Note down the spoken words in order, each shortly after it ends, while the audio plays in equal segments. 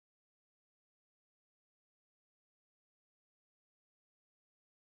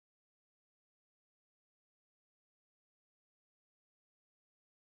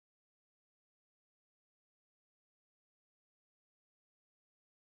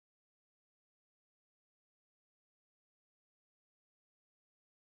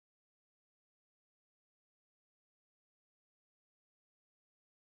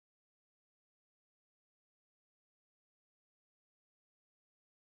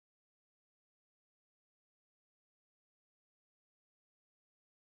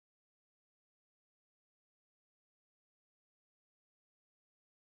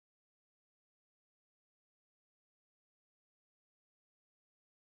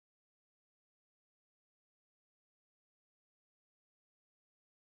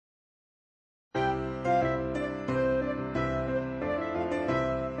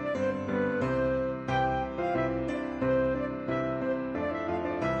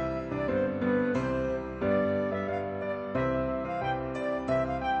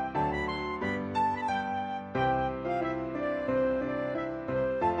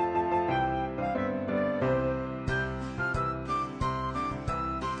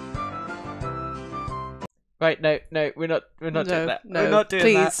Right, no, we're not doing that. No, we're not doing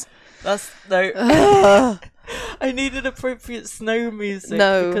please. that. That's no. I needed appropriate snow music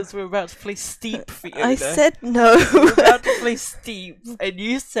because we're about to play Steep, Fiona. I said no. We're about to play Steep, and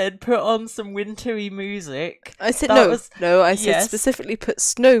you said put on some wintry music. I said that no. Was, no, I said specifically put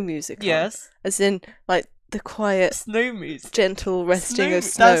snow music on. Yes. As in, like, the quiet, snow music, gentle resting of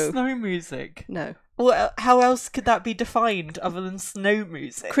snow. That's snow music. No. Well, how else could that be defined other than snow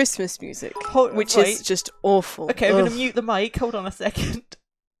music? Christmas music, which right. is just awful. Okay, I'm going to mute the mic. Hold on a second.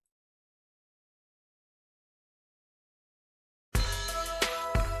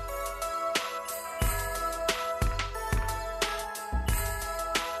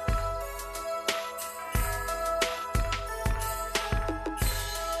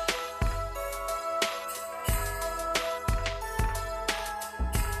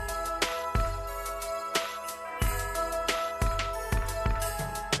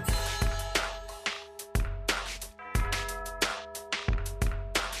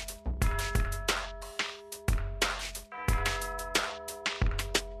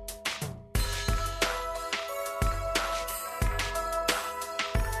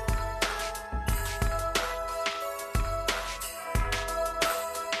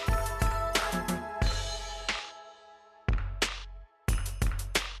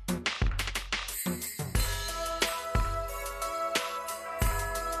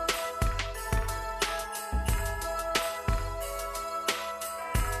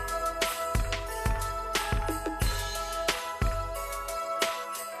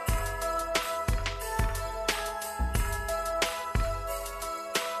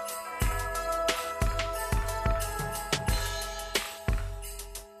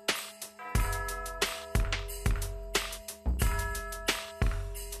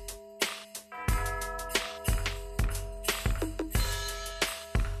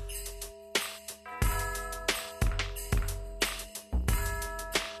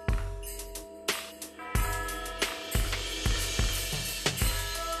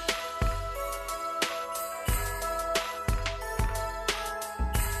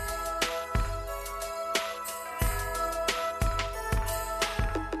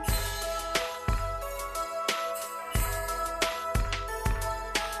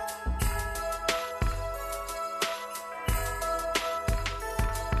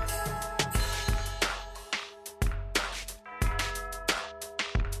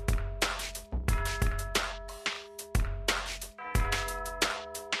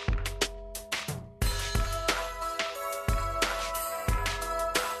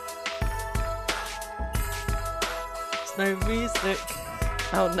 Snow music.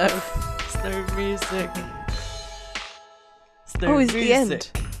 Oh no. Snow music. Snow oh, it's music. the end.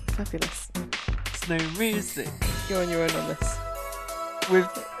 Fabulous. Snow music. You're on your own on this. With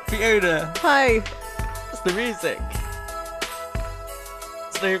Fiona. Hi. Snow music.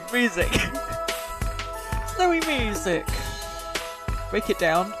 Snow music. Snowy music. Break it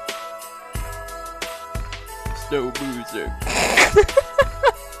down. Snow music.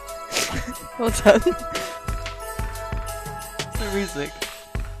 Well done. Snow music.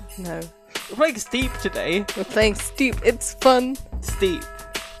 No. We're playing Steep today. We're playing Steep. It's fun. Steep.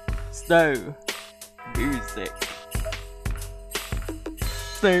 Snow. Music.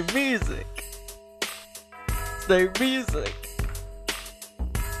 Snow music. Snow music.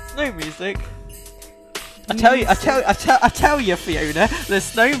 Snow music. I tell you, Fiona, there's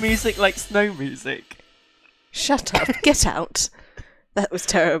snow music like snow music. Shut up. Get out. That was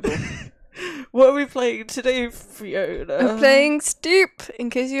terrible. What are we playing today, Fiona? We're playing Steep, in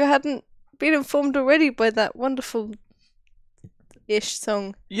case you hadn't been informed already by that wonderful-ish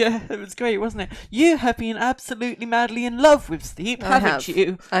song. Yeah, it was great, wasn't it? You have been absolutely madly in love with Steep, haven't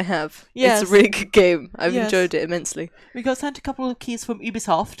you? I have. Yes. It's a really good game. I've enjoyed it immensely. We got sent a couple of keys from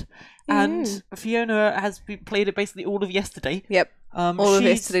UbiSoft, and Fiona has played it basically all of yesterday. Yep. All of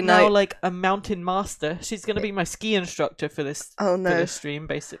yesterday night. She's now like a mountain master. She's going to be my ski instructor for this, for this stream,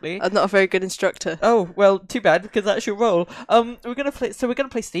 basically. I'm not a very good instructor. Oh, well, too bad, because that's your role. We're going to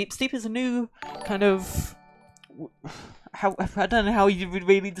play Steep. Steep is a new kind of... I don't know how you would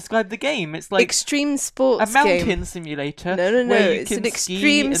really describe the game. It's like extreme sports a mountain game. Simulator. No. It's an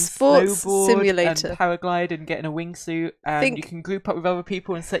extreme sports simulator. And paraglide and get in a wingsuit, and you can group up with other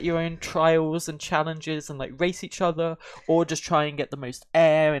people and set your own trials and challenges and like race each other, or just try and get the most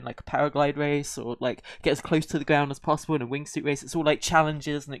air in like a paraglide race, or like get as close to the ground as possible in a wingsuit race. It's all like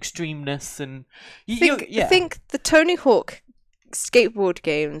challenges and extremeness, and think the Tony Hawk skateboard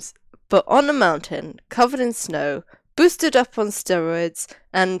games, but on a mountain covered in snow, boosted up on steroids,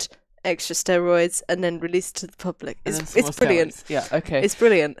 and extra steroids, and then released to the public. And It's then some more brilliant. steroids. Yeah, okay. It's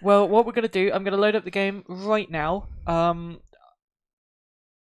brilliant. Well, what we're going to do, I'm going to load up the game right now.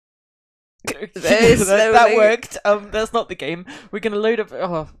 That worked. That's not the game. We're going to load up...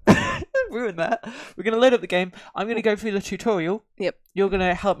 Oh, ruined that. We're going to load up the game. I'm going to go through the tutorial. Yep. You're going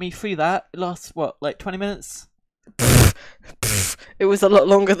to help me through that. It lasts, what, like 20 minutes? It was a lot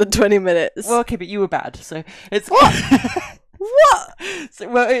longer than 20 minutes. Well, okay, but you were bad, so it's... What? What? So,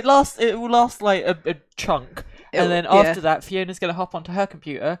 well, it will last like a chunk. And then after that, Fiona's going to hop onto her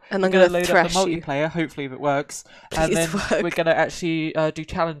computer. And I'm going going to to load up the thrash multiplayer, hopefully if it works. And then we're going to actually do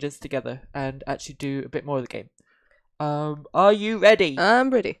challenges together and actually do a bit more of the game. Are you ready? I'm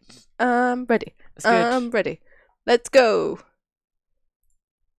ready. I'm ready. That's good. I'm ready. Let's go.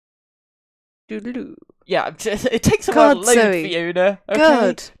 Doodaloo. Yeah, it takes a while to load, Zoey. Fiona. Okay?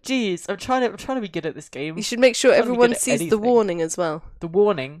 God. Jeez, I'm trying to be good at this game. You should make sure I'm trying to be everyone good at sees the anything. warning as well. The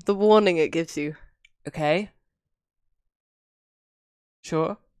warning. The warning it gives you. Okay.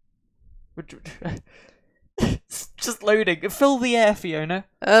 Sure. It's just loading. Fill the air, Fiona.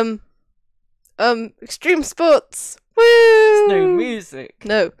 Extreme sports. Woo! Snow music.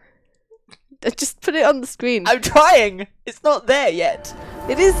 No. Just put it on the screen. I'm trying. It's not there yet.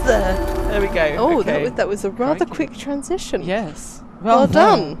 It is there. There we go. Oh, okay. that was a rather Crikey. quick transition. Yes. Well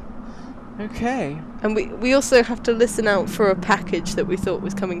done. Okay. And we also have to listen out for a package that we thought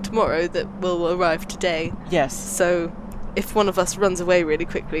was coming tomorrow that will arrive today. Yes. So if one of us runs away really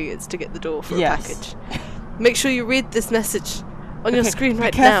quickly, it's to get the door for a Yes. package. Make sure you read this message on your screen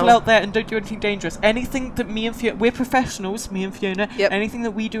right Be careful now. out there and don't do anything dangerous. Anything that me and Fiona... We're professionals, me and Fiona. Yep. Anything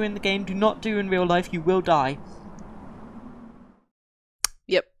that we do in the game, do not do in real life. You will die.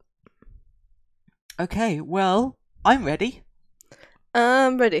 Yep. Okay, well, I'm ready.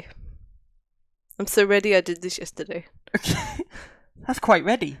 I'm ready. I'm so ready I did this yesterday. Okay. That's quite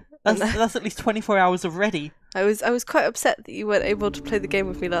ready. That's at least 24 hours of ready. I was quite upset that you weren't able to play the game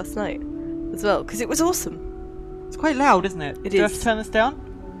with me last night as well, because it was awesome. It's quite loud, isn't it? It Do I have is. to turn this down?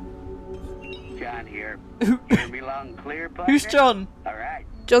 John here. Hear me loud and clear, partner? Who's John? All right.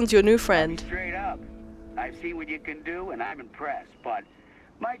 John's your new friend. Straight up. I've seen what you can do, and I'm impressed. But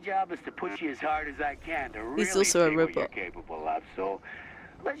my job is to push you as hard as I can to really He's also a see what you're robot. capable of. So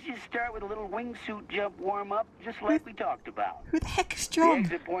let's just start with a little wingsuit jump warm-up, just like we talked about. Who the heck is The John?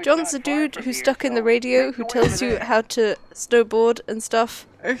 exit point's John's a not far dude from who's here, stuck in the so radio make who the way tells over you there. how to snowboard and stuff.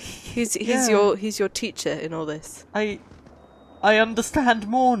 He's Yeah. your teacher in all this. I understand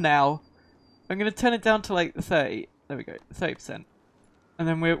more now. I'm gonna turn it down to like 30. There we go, 30%. And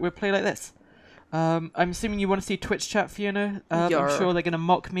then we'll play like this. I'm assuming you want to see Twitch chat, Fiona. Yar. I'm sure they're gonna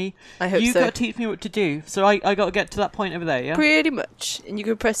mock me. I hope You so. gotta teach me what to do. So I gotta get to that point over there, yeah? Pretty much. And you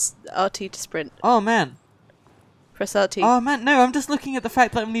can press RT to sprint. Oh man. Press RT. Oh man, no, I'm just looking at the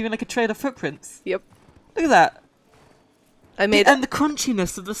fact that I'm leaving like a trail of footprints. Yep. Look at that. I made And the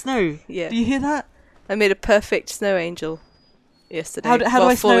crunchiness of the snow. Yeah. Do you hear that? I made a perfect snow angel yesterday. How do while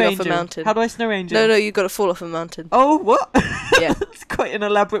I snow falling angel? off a mountain. How do I snow angel? No, you got to fall off a mountain. Oh, what? Yeah. It's quite an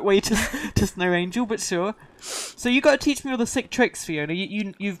elaborate way to snow angel, but sure. So you got to teach me all the sick tricks, Fiona.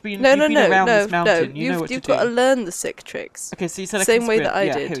 You've been No, around this mountain. You know what You've to do. got to learn the sick tricks. Okay, so you said Same I can way sprint. that I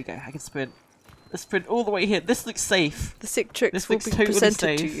yeah, did. Here we go. I can sprint. Let's sprint all the way here. This looks safe. The sick tricks This will looks be totally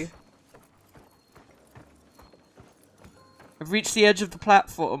presented to safe. you. I've reached the edge of the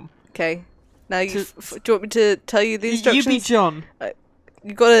platform. Okay. Now do To- you want me to tell you the You instructions? be John.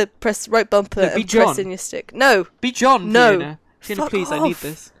 You got to press right bumper No, be and press John. in your stick. No. Be John, No. Fiona. Fiona, Fuck please, I need off.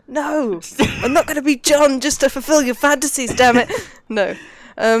 this. No. I'm not going to be John just to fulfill your fantasies, damn it. No.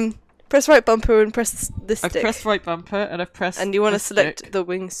 Press right bumper and press the I've stick. pressed right bumper and I've pressed And you want to the select stick. the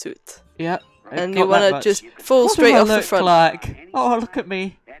wingsuit. Yeah. And you want to just fall What straight do I off the look front. like? Oh, look at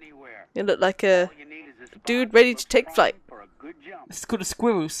me. Anywhere. You look like a All you need is a spot dude ready to take flight. for a good jump. It's called a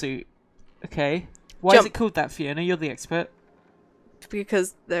squirrel suit. Okay. Why is Jump. it called that, Fiona? You're the expert.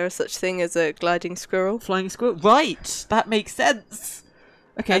 Because there is such thing as a gliding squirrel. Flying squirrel. Right. That makes sense.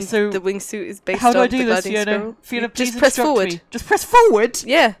 Okay, And so the wingsuit is based how on do I the do this, gliding Fiona? squirrel. Fiona, You please just press instruct forward. me. Just press forward.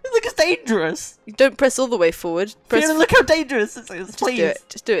 Yeah. This looks dangerous. You don't press all the way forward. Press Fiona, look how dangerous this is. Just Please. do it.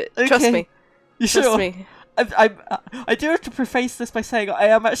 Just do it. Trust Okay. me. You Trust sure? me. I do have to preface this by saying I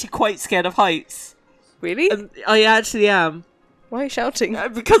am actually quite scared of heights. Really? And I actually am. Why are you shouting?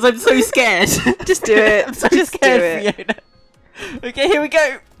 Because I'm so scared. Just do it. I'm so Just do scared, it. Fiona. Okay, here we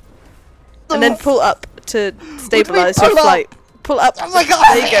go. And then pull up to stabilize pull your up? flight. Pull up. Oh my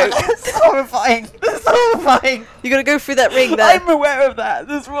god! There you go. This is horrifying. This is horrifying. You gotta go through that ring there. I'm aware of that.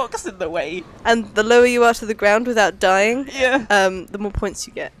 There's rocks in the way. And the lower you are to the ground without dying, Yeah. the more points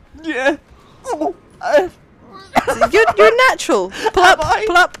you get. Yeah. Oh, You're natural. Pull up,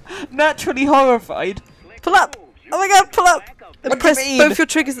 pull up, Naturally horrified. pull up. Oh my god, pull up. And What do you press mean? both your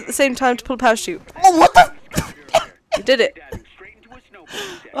triggers at the same time to pull a parachute. Oh, what the? You did it. Diving straight into a snow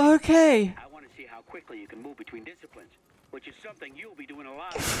balloon deck. Okay. I want to see how quickly you can move between disciplines, which is something you'll be doing a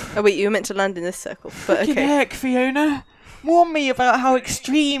lot of. Oh wait, you were meant to land in this circle, but Fucking okay. heck, Fiona. Warn me about how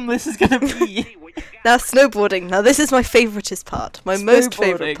extreme this is gonna be. See what you got. Now snowboarding. Now this is my favoritist part. My most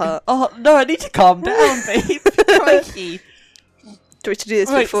favourite Snowboarding. part. Oh no, I need to calm down, babe. Crikey. Do we to do this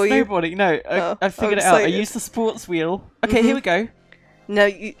Right, bit for you? snowboarding. No, Oh, I figured I'm it out. I excited. used the sports wheel. Okay, here we go. No,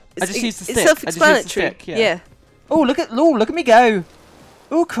 you. I just used the It's stick. I just used the self-explanatory. stick, yeah. Yeah. Oh, look at me go.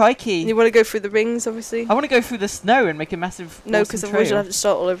 Oh, crikey. You want to go through the rings, obviously. I want to go through the snow and make a massive. No, awesome because otherwise you'll trail. have to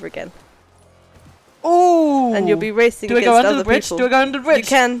start all over again, Oh. and you'll be racing Do I against go under other the bridge? people. Do I go under the bridge? You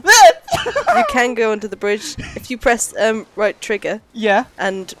can. You can go under the bridge if you press right trigger Yeah.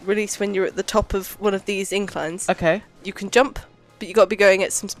 and release when you're at the top of one of these inclines. Okay. You can jump, but you got to be going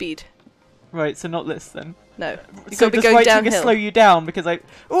at some speed. Right. So not this then. No, you So got to be does going right trigger downhill. slow you down because I.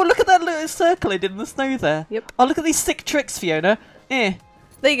 Oh, look at that little circle I did in the snow there. Yep. Oh, look at these sick tricks, Fiona. Eh.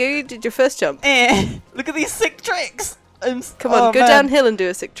 There you go. You did your first jump. Eh. Look at these sick tricks. Come on, Oh, go man. downhill and do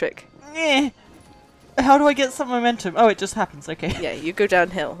a sick trick. Eh. How do I get some momentum? Oh, it just happens. Okay. Yeah, you go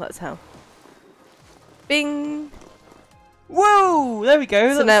downhill. That's how. Bing. Whoa! There we go.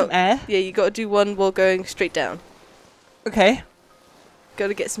 So That's now- some air. Yeah, you got to do one while going straight down. Okay. Got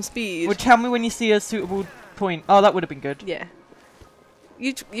to get some speed. Well, tell me when you see a suitable point. Oh, that would have been good. Yeah.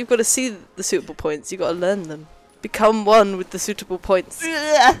 You've got to see the suitable points. You've got to learn them. Become one with the suitable points.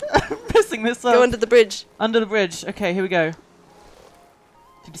 I'm messing this up. Go under the bridge. Under the bridge. Okay, here we go.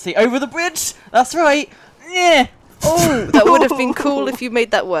 Did you see over the bridge? That's right. Yeah. Oh, that would have been cool if you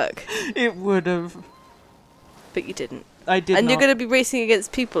made that work. It would have. But you didn't. I did And not. you're going to be racing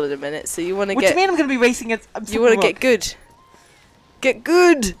against people in a minute, so you want to What do you get mean I'm going to be racing against? I'm you want to get good. Get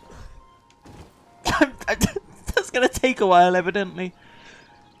good. That's going to take a while, evidently.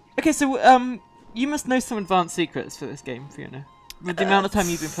 Okay, so you must know some advanced secrets for this game, Fiona. With the amount of time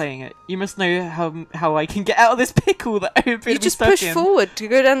you've been playing it, you must know how I can get out of this pickle that I've been You just stuck push in. forward to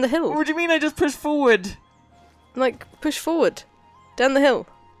go down the hill. What do you mean I just push forward? Like push forward down the hill.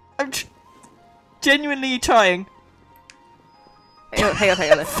 I'm genuinely trying. Hang on.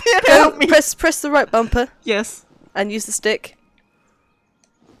 Fiona, Go, help me. press the right bumper Yes. and use the stick.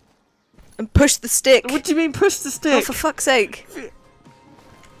 And push the stick. What do you mean push the Oh, stick? for fuck's sake.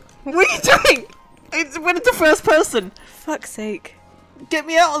 What are you doing? It's when it's the first person. Fuck's sake. Get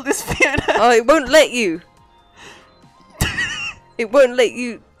me out of this, Fiona. Oh, it won't let you. It won't let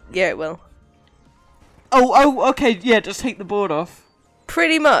you. Yeah, it will. Oh, okay, yeah, just take the board off.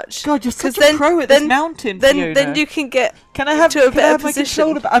 Pretty much. God, you're such 'Cause a pro at this mountain, Fiona. Then you can get Can I have, to a can I better have my position.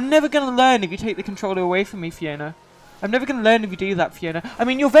 controller back? I'm never going to learn if you take the controller away from me, Fiona. I'm never going to learn if you do that, Fiona. I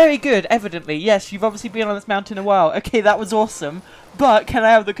mean, you're very good, evidently. Yes, you've obviously been on this mountain a while. Okay, that was awesome. But can I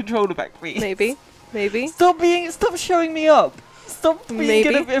have the controller back, please? Maybe. Stop showing me up. Stop being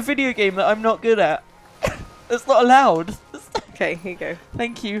good at a video game that I'm not good at. That's not allowed. Okay, here you go.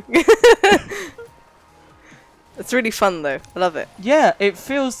 Thank you. It's really fun though. I love it. Yeah, it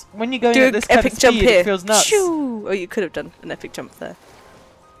feels when you're going Do at an this kind epic of jump speed, here. it feels nuts. Shoo! Oh, you could have done an epic jump there.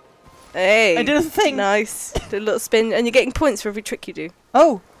 Hey. I did a thing. Nice. Do a little spin, and you're getting points for every trick you do.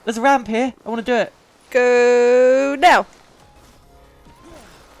 Oh, there's a ramp here. I want to do it. Go now.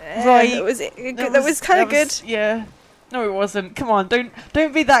 Right. That was it. That was kind of good. Yeah. No, it wasn't. Come on,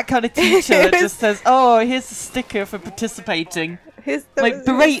 don't be that kind of teacher that just says, "Oh, here's a sticker for participating." That Like was-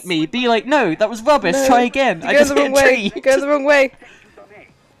 berate me. Be like, "No, that was rubbish. No, Try again." I You're going just the hit wrong a way. tree. You're going the wrong way. Hey,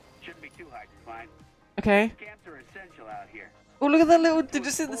 shouldn't be too hard to find. Okay. Camps are essential out here. Oh, look at that little. Did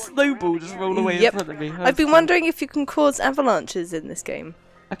you see the snowball just roll away Yep. in front of me? I've been wondering if you can cause avalanches in this game.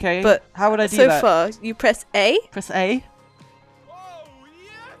 Okay. but how would I do So that? far, you press A, Press A.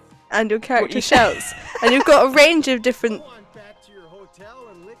 and your character you- shouts. And you've got a range of different Go on back to your hotel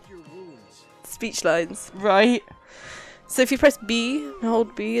and lick your wounds. speech lines. Right. So if you press B and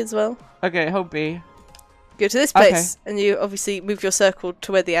hold B as well, Okay. Hold B. go to this Okay. place, and you obviously move your circle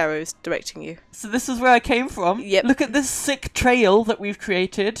to where the arrow's directing you. So this is where I came from. Yep. Look at this sick trail that we've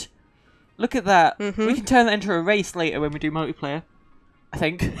created. Look at that. Mhm. We can turn that into a race later when we do multiplayer. I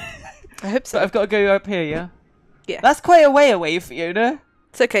think. I hope so. But I've got to go up here, yeah? Yeah. That's quite a way away, Fiona.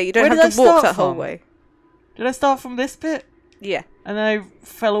 It's okay, you don't Where have did to I walk start that whole from? way. Did I start from this bit? Yeah. And then I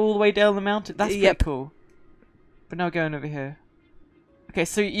fell all the way down the mountain? That's pretty Yep. cool. But now going over here. Okay,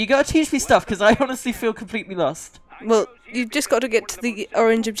 so you gotta teach me stuff, because I honestly feel completely lost. Well, you've just got to get to the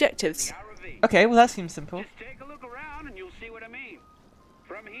orange objectives. Okay, well that seems simple. Just take a look around and you'll see what I mean.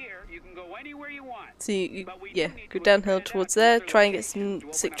 From here, you can go go anywhere you want. So you But we yeah, do need go to downhill expand towards our there. border Try and get locations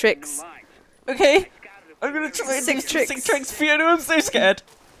some to sick open up tricks. new lines. Okay. I'm gonna try and do Six some tricks. sick tricks. Fiona, I'm so scared.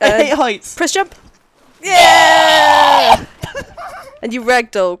 I Uh, hate heights. Press jump. Yeah. And you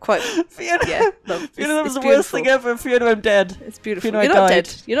ragdoll quite. Fiona, Yeah, love. Fiona, that was It's the worst beautiful. thing ever. Fiona, I'm dead. It's beautiful. Fiona, I You're not died.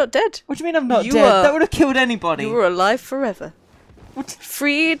 dead. You're not dead. What do you mean I'm not You dead? are- That would have killed anybody. You were alive forever. What?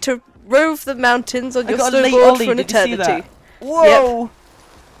 Free to rove the mountains on I your got a late snowboard ollie, for an did you see eternity. that? Whoa.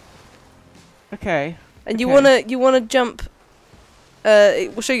 Okay. And you Okay. wanna jump.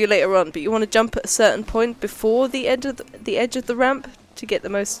 We'll show you later on, but you want to jump at a certain point before the edge of the ramp to get the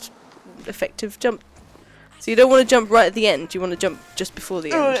most effective jump. So you don't want to jump right at the end. You want to jump just before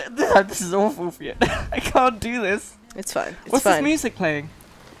the end. This is awful, Fiona. I can't do this. It's fine. It's What's fine. this music playing?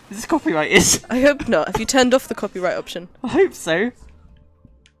 Is this copyrighted? I hope not. Have you turned off the copyright option? I hope so.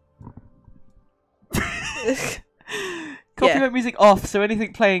 Copyright music off, so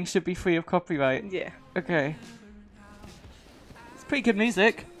anything playing should be free of copyright. Yeah. Okay. It's pretty good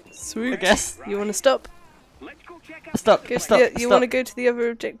music, Sweet. I guess. You want to stop? Let's go check out Stop. Go to Stop. the, you stop. want to go to the other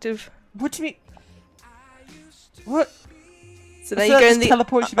objective. What do you mean? What? So now So you that go in just the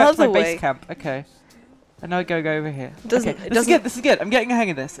teleports you back to my other way. base camp. Okay. And now I go over here. Doesn't- okay. it This is doesn't- good. This is good. I'm getting the hang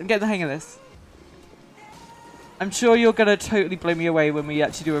of this. I'm getting the hang of this. I'm sure you're gonna totally blow me away when we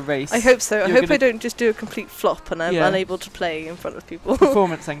actually do a race. I hope so. I You're hope gonna- I don't just do a complete flop and I'm Yeah. unable to play in front of people.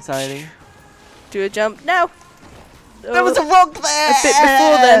 Performance anxiety. Do a jump now. There was a rock there. A bit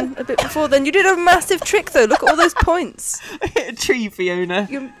before then. A bit before then. You did a massive trick though. Look at all those points. I hit a tree, Fiona.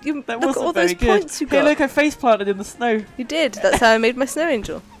 You That look at wasn't all very those good. points you Hey, got. look, I face planted in the snow. You did. That's how I made my snow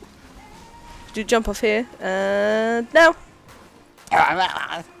angel. Do jump off here. Now.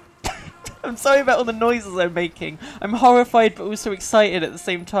 I'm sorry about all the noises I'm making. I'm horrified but also excited at the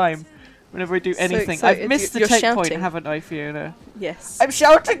same time whenever I do So anything. excited. I've missed the You're checkpoint, shouting. haven't I, Fiona? Yes. I'm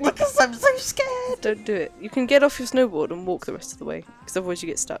shouting because I'm so scared. Don't do it. You can get off your snowboard and walk the rest of the way, because otherwise you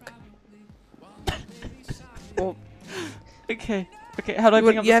get stuck. Or Okay. Okay, how do I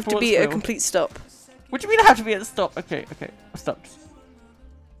bring up you the have to sports be at a wheel? complete stop. What do you mean I have to be at the stop? Okay, okay. I've stopped.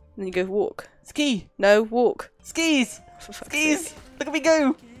 Then you go walk. Ski! No, walk. Skis! For fuck's Skis! sake. Look at me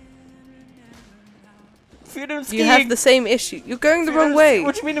go! Fiona, I'm skiing! You have the same issue. You're going the Fiona, wrong way.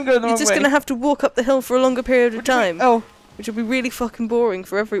 What do you mean I'm going the You're wrong just way? gonna have to walk up the hill for a longer period of What do you mean- time, Oh, which will be really fucking boring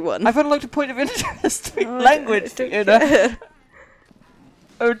for everyone. I've unlocked a point of interest. Oh, I Language, don't Fiona. care.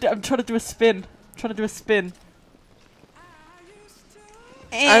 Oh, I'm trying to do a spin. I'm trying to do a spin.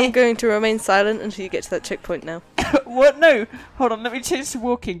 I'm going to remain silent until you get to that checkpoint now. What? No! Hold on, let me change to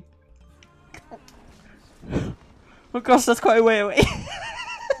walking. Oh gosh, that's quite a way away.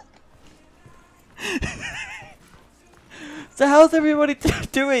 So how's everybody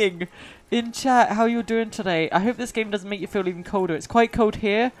doing in chat? How you doing today? I hope this game doesn't make you feel even colder. It's quite cold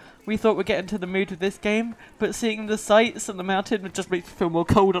here. We thought we'd get into the mood with this game, but seeing the sights and the mountain would just make me feel more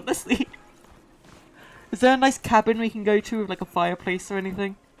cold, honestly. Is there a nice cabin we can go to with like a fireplace or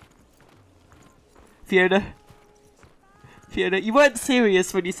anything? Fiona? Fiona, you weren't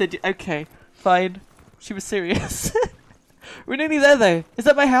serious when you said okay, fine. She was serious. We're nearly there though. Is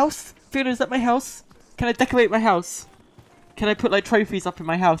that my house? Fiona, is that my house? Can I decorate my house? Can I put like trophies up in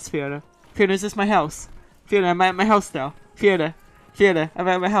my house, Fiona? Fiona, is this my house? Fiona, am I at my house now? Fiona, Fiona, am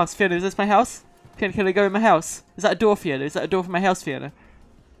I at my house? Fiona, is this my house? Fiona, can I go in my house? Is that a door, Fiona? Is that a door for my house, Fiona?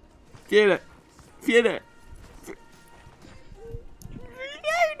 Fiona, Fiona.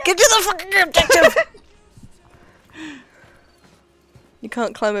 Get to the fucking objective! You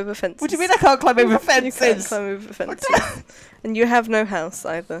can't climb over fences. What do you mean I can't climb over You can't fences? climb over fences. And you have no house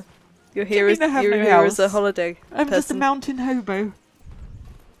either. You're do you here as mean I have you're no here as a house? holiday I'm just a person. mountain hobo.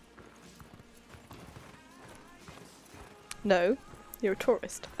 No, you're a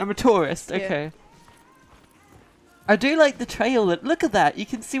tourist. I'm a tourist, Yeah. okay. I do like the trail. Look at that. You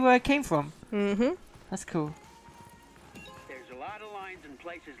can see where I came from. Mm-hmm. That's cool. There's a lot of lines and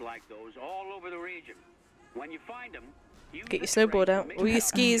places like those all over the region. When you find them, use Get your the snowboard terrain out. to make Or your out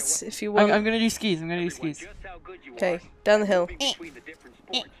skis if you I'm want. gonna do skis. I'm gonna do everyone skis. just how good you Okay, are. down the hill. Moving between the different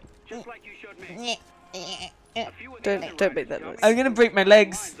sports, just like you showed me. A few of the Don't- other don't make riders that tell noise. me I'm gonna break my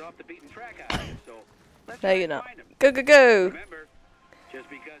legs. lines off the beaten track out there, so let's No, try you're and not. find 'em. Go, go, go! Remember, just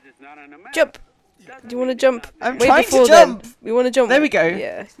because it's not on a map, Jump! doesn't Do you want to mean it's jump? not there. I'm Way trying to before jump. then. You want to jump? There we go.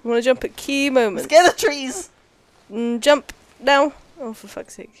 Yeah. You want to jump at key moments. Scare the trees. Jump now. Oh, for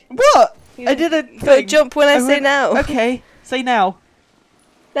fuck's sake! What? You I did a gotta thing. jump when I say went- now. Okay. Say now.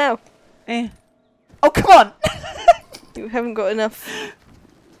 Now. Oh, come on. You haven't got enough.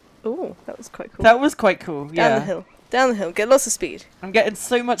 Oh, that was quite cool. That was quite cool. Down Yeah. the hill. Down the hill. Get lots of speed. I'm getting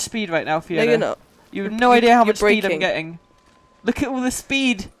so much speed right now, Fiona. No, you're not. You have You're- no idea how you're much speed I'm braking. getting. Look at all the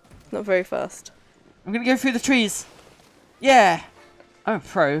speed. Not very fast. I'm gonna go through the trees. Yeah. I'm a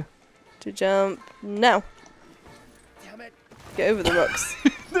pro. To jump now. Damn it. Get over the rocks.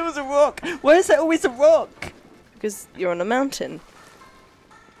 There was a rock. Why is there always a rock? Because you're on a mountain.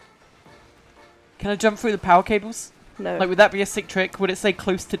 Can I jump through the power cables? No. Like, would that be a sick trick? Would it say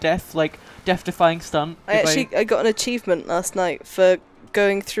close to death, like death-defying stunt? I got an achievement last night for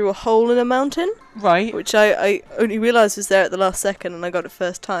going through a hole in a mountain. Right. Which I only realised was there at the last second, and I got it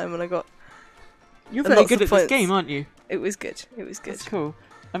first time, and I got. You're very good at this game, aren't you? It was good. It was good. That's cool.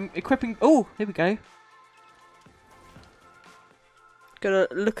 I'm equipping. Oh, here we go. Gotta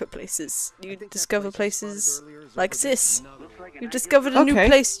look at places. You discover places like this. You've discovered a new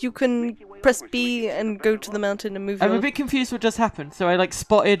place. You can press B and go to the mountain and move. I'm a bit confused what just happened. So I like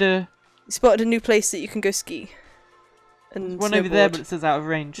spotted a. You spotted a new place that you can go ski. And one over there, but it says out of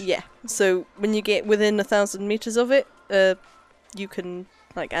range. Yeah. So when you get within 1,000 meters of it, you can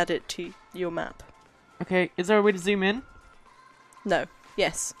like add it to your map. Okay. Is there a way to zoom in? No.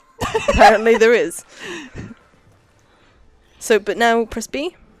 Yes. Apparently there is. So, but now press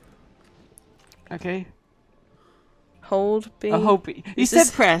B. Okay. Hold B. Hold B. You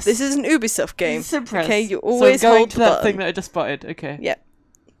said press. This is an UbiSoft game. You said press. Okay, you always so I'm going hold to the that button. thing that I just spotted. Okay. Yep.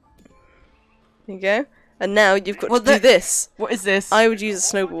 There you go. And now you've got to do this. What is this? I would use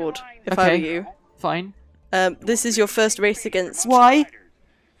a snowboard if I were you. Fine. This is your first race against. Why?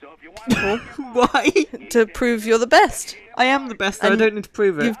 People Why? to prove you're the best. I am the best, though. I don't need to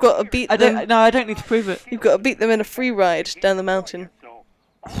prove it. You've got to beat them. No, I don't need to prove it. You've got to beat them in a free ride down the mountain.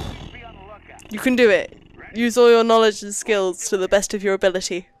 You can do it. Use all your knowledge and skills to the best of your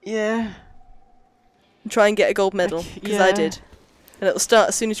ability. Yeah. And try and get a gold medal, because I did. And it'll start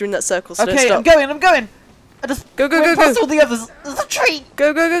as soon as you're in that circle, so don't Okay, stop. I'm going! I just go past all the others. There's a tree!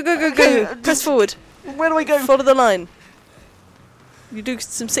 Go. Press forward. Where do I go? Follow the line. You do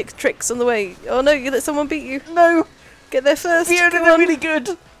some sick tricks on the way. Oh no, you let someone beat you. No! Get there first. Fiona, they're really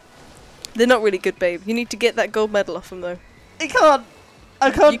good. They're not really good, babe. You need to get that gold medal off them, though. I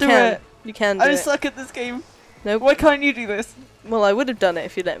can't do it. You can do I it. suck at this game. No. Why can't you do this? Well, I would have done it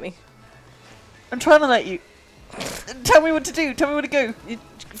if you let me. I'm trying to let you. Tell me what to do. Tell me where to go.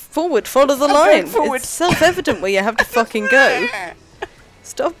 Forward. Follow the I'm line. going forward. It's self-evident where you have to fucking go.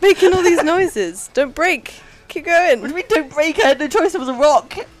 Stop making all these noises. Don't break. Keep going. What do you mean don't break? I had no choice. There was a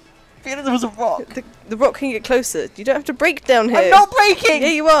rock. Fiona, there was a rock. The rock can get closer. You don't have to break down here. I'm not breaking. Yeah,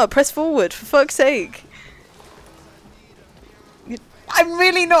 you are. Press forward, for fuck's sake. I'm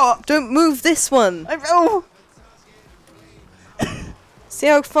really not. Don't move this one. Oh. See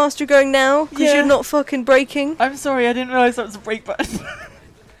how fast you're going now? Because Yeah. you're not fucking braking. I'm sorry. I didn't realise that was a brake button.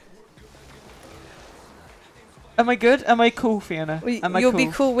 Am I good? Am I cool, Fiona? Am I You'll cool?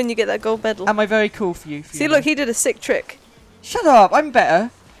 be cool when you get that gold medal. Am I very cool for you, Fiona? See, look, he did a sick trick. Shut up! I'm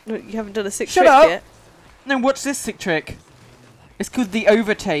better. No, you haven't done a sick Shut trick up. yet. No, watch this sick trick. It's called the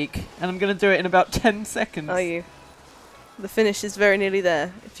overtake, and I'm gonna do it in about 10 seconds. Are you? The finish is very nearly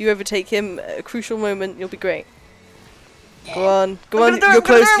there. If you overtake him at a crucial moment, you'll be great. Go on, go on.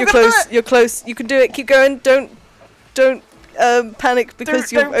 You're close. You can do it. Keep going. Don't panic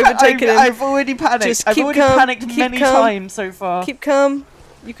because you've overtaken him. I've already panicked. Just I've keep already calm, panicked keep many calm. times so far. Keep calm.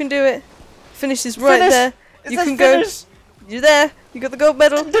 You can do it. Finish is right Finish. there. It You says can finish. go. You're there. You got the gold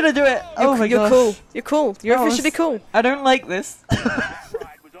medal. I'm gonna do it. Oh my you're gosh. cool. You're cool. You're That was- officially cool. I don't like this.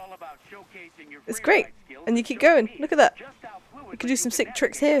 It's great. And you keep going. Look at that. You can do some sick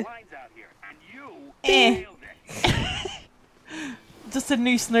tricks here. Eh. Just a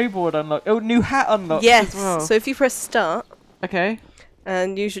new snowboard unlock. Oh, new hat unlocked Yes. as well. So if you press start Okay.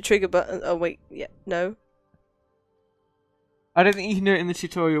 and use your trigger button. Oh wait. Yeah. No. I don't think you can do it in the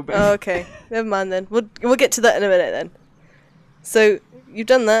tutorial, but Oh, okay. Never mind then. We'll get to that in a minute then. So you've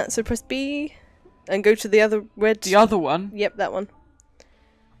done that. So press B and go to the other red. the other one. Yep, that one.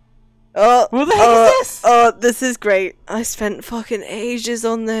 Oh. What the heck is this? Oh, this is great. I spent fucking ages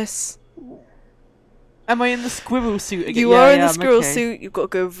on this. Am I in the squirrel suit again? You Yeah, are I in the am, squirrel okay. suit. You've got to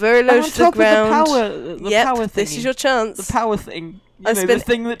go very I'm low on to the top ground. of the power This thingy. is your chance. The power thing. You I know, the spent-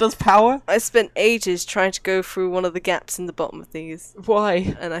 thing that does power. I spent ages trying to go through one of the gaps in the bottom of these,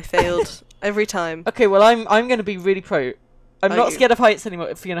 Why? and I failed every time. Okay, well I'm gonna be really pro. I'm Are not you? scared of heights anymore.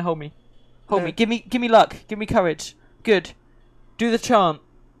 If you're gonna hold me, hold No. me. Give me luck. Give me courage. Good. Do the chant.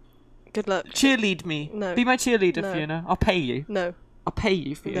 Good luck. Cheerlead me. No. Be my cheerleader, No. Fiona. I'll pay you. No. I'll pay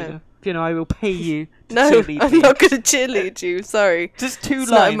you, Fiona. No. Fiona, I will pay you to No, cheerlead I'm me. not going to cheerlead you. Sorry. Just two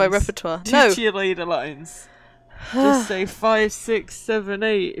It's lines. not in my repertoire. Two No. cheerleader lines. Just say 5, 6, 7,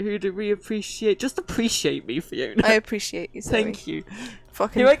 8. Who do we appreciate? Just appreciate me, Fiona. I appreciate you. Sorry. Thank you.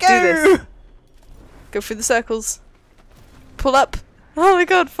 Fucking Here I do this. go. Go through the circles. Pull up. Oh my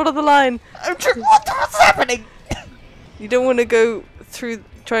god, follow the line. What's happening? You don't want to go through.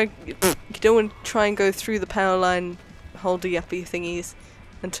 You don't want to try and go through the power line, holdy uppy thingies,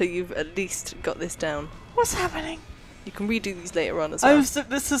 until you've at least got this down. What's happening? You can redo these later on as well. Oh, so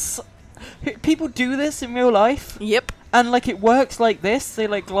this is. People do this in real life? Yep. And like it works like this? They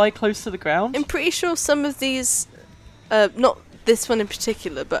like lie close to the ground? I'm pretty sure some of these, not this one in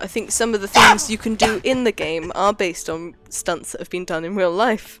particular, but I think some of the things you can do in the game are based on stunts that have been done in real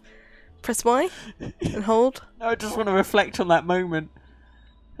life. Press Y and hold. No, I just want to reflect on that moment.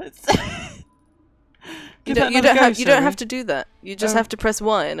 You don't have to do that. You just have to press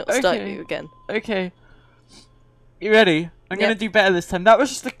Y and it'll start you again. Okay. You ready? I'm gonna do better this time. That was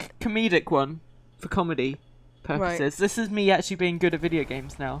just a comedic one for comedy purposes. Right. This is me actually being good at video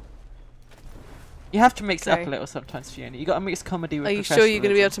games now. You have to mix it up a little sometimes, Fiona. You got to mix comedy with. Are you sure you're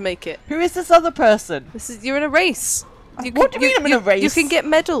gonna be able to make it? Who is this other person? You're in a race. What do you mean I'm in a race? You can get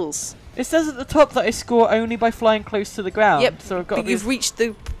medals. It says at the top that I score only by flying close to the ground. Yep. So I've got. But you've reached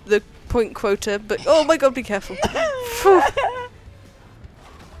the point quota. But oh my god, be careful.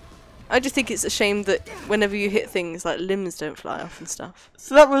 I just think it's a shame that whenever you hit things, like limbs don't fly off and stuff.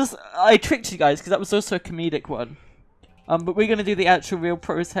 So that was I tricked you guys because that was also a comedic one. But we're gonna do the actual real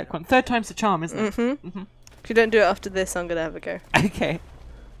pro tech one. Third time's the charm, isn't it? Mm-hmm. Mm-hmm. If you don't do it after this, I'm gonna have a go. Okay.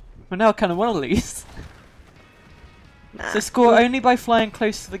 Well, now I kind of want to lose. Nah. So score only by flying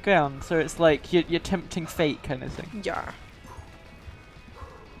close to the ground. So it's like you're tempting fate kind of thing. Yeah.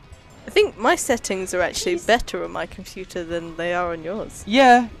 I think my settings are actually better on my computer than they are on yours.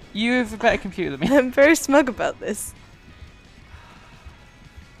 Yeah, you have a better computer than me. I'm very smug about this.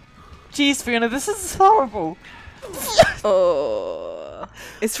 Jeez, Fiona, this is horrible. Oh,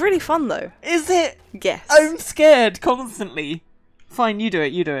 it's really fun though. Is it? Yes. I'm scared constantly. Fine, you do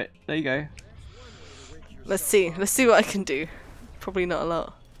it. You do it. There you go. Let's see what I can do. Probably not a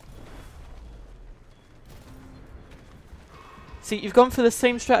lot. See, you've gone for the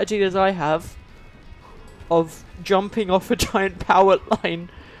same strategy as I have, of jumping off a giant power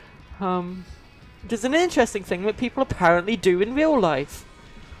line. Which is an interesting thing that people apparently do in real life.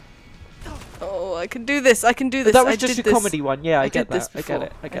 Oh, I can do this. I can do this. But that was just your comedy one. Yeah, I get that. I get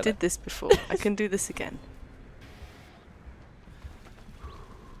it. I did this before. I can do this again.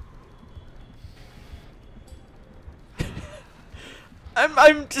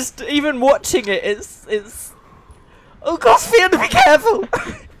 I'm just even watching it. It's. Oh gosh, Fiona, be careful!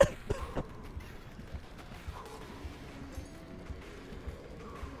 I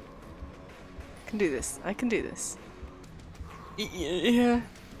can do this. I can do this. Yeah.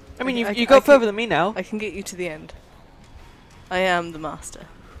 I mean, you got further than me now. I can get you to the end. I am the master.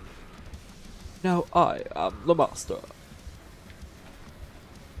 No, I am the master.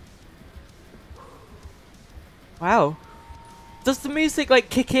 Wow. Does the music like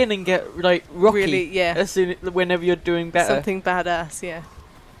kick in and get like rocky? Really, yeah. As soon whenever you're doing better. Something badass, yeah.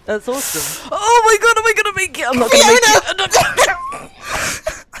 That's awesome. Oh my god, am I gonna make it? I'm not gonna make it. I'm not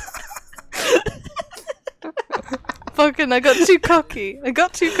Fucking, I got too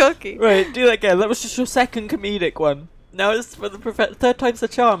cocky. Right, do that again. That was just your second comedic one. Now it's for the third time's the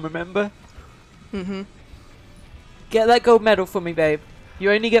charm, remember? Mm-hmm. Get that gold medal for me, babe.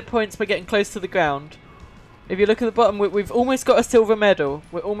 You only get points by getting close to the ground. If you look at the bottom, we've almost got a silver medal.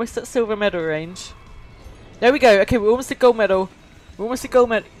 We're almost at silver medal range. There we go. Okay, we're almost at gold medal.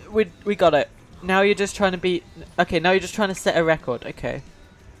 We got it. Now you're just trying to beat... Okay, now you're just trying to set a record. Okay.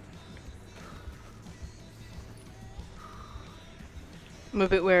 I'm a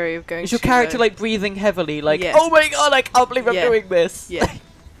bit wary of going. Is your character like breathing heavily? Like, yeah. Oh my god, I can't believe I'm doing this. Yeah.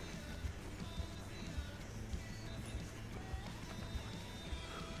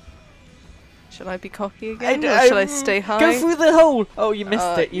 Shall I be cocky again, or shall I stay high? Go through the hole! Oh, you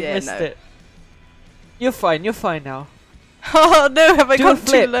missed it. You missed no. it. You're fine. You're fine now. Oh no, have I gone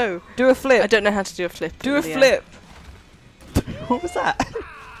too low? Do a flip. I don't know how to do a flip. Do a flip. What was that?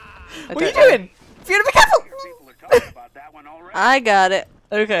 What are you doing? Fiona, be careful! I got it.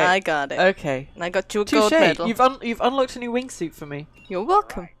 Okay. I got it. Okay. And I got you a gold medal. You've unlocked a new wingsuit for me. You're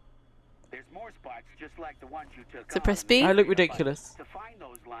welcome. There's more spots just like the ones you took. So press B. I look ridiculous. To find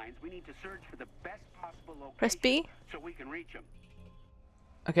those lines, we need to search for the best possible location. Press B. So we can reach them.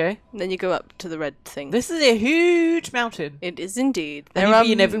 And Okay. then you go up to the red thing. This is a huge mountain. It is indeed. Have There you are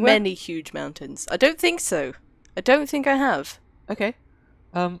been everywhere? many huge mountains. I don't think so. I don't think I have. Okay.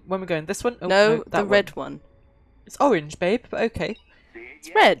 When we're going, this one? Oh, no, that the red one. It's orange, babe, but okay. It's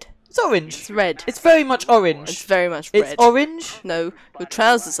red. It's orange. It's red. It's very much orange. It's very much red. It's orange? No, your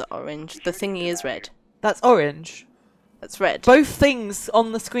trousers are orange. The thingy is red. That's orange. That's red. Both things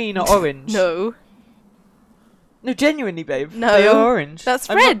on the screen are orange. No. No, genuinely, babe. No, they are orange. that's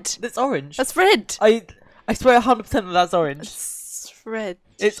I'm red. Not, it's orange. That's red. I swear 100% that that's orange. It's red.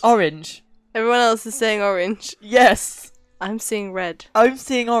 It's orange. Everyone else is saying orange. Yes. I'm seeing red. I'm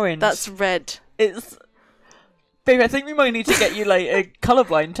seeing orange. That's red. It's... Babe, I think we might need to get you, like, a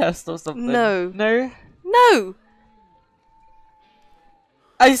colourblind test or something. No. No? No.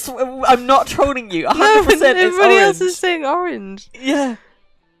 I'm not trolling you. 100% No, it's everybody orange. else is saying orange. Yeah.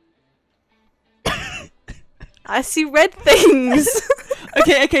 I see red things.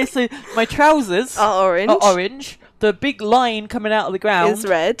 Okay, so my trousers Are orange. are orange. The big line coming out of the ground Is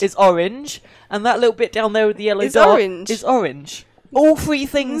red. is orange. And that little bit down there with the yellow Is dot orange. is orange. All three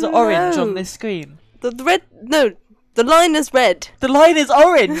things are orange on this screen. The red. No, the line is red. The line is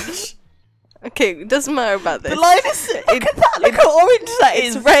orange. Okay, it doesn't matter about this. The line is... Look at that. Look how orange that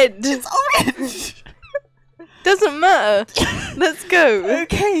is. It's red. It's orange. Doesn't matter. Let's go.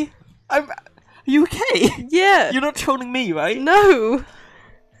 Okay. Are you okay? Yeah. You're not trolling me, right? No.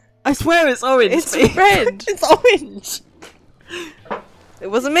 I swear it's orange. It's babe. red. It's orange. It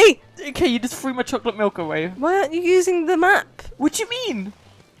wasn't me. Okay, you just threw my chocolate milk away. Why aren't you using the map? What do you mean?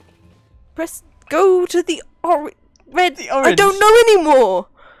 Go to the red. The I orange. don't know anymore.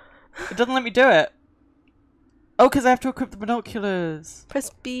 It doesn't let me do it. Oh, because I have to equip the binoculars.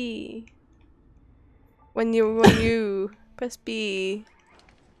 Press B. When you press B.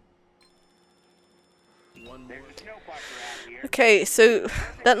 Okay, so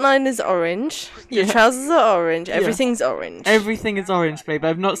that line is orange. Your Yeah. trousers are orange. Yeah. Everything's orange. Everything is orange, babe.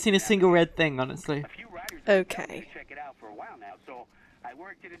 I've not seen a single red thing, honestly. Okay. Check it out for a while now, so I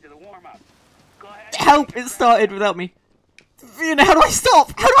worked it into the warm-up. Go ahead. Help! It started without me. Fiona, how do I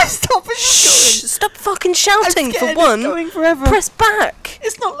stop? How do I stop? It's Shh! not Stop fucking going. shouting I'm for scared. one. It's going forever. Press back.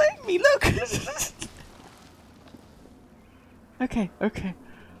 It's not letting me. Look. Okay.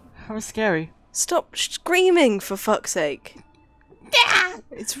 That was scary. Stop screaming for fuck's sake.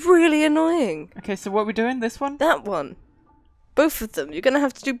 It's really annoying. Okay, so what are we doing? This one? That one. Both of them. You're gonna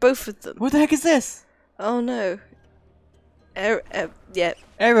have to do both of them. What the heck is this? Oh no. Yeah.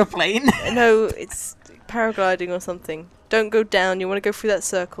 Aeroplane. No, it's paragliding or something. Don't go down. You want to go through that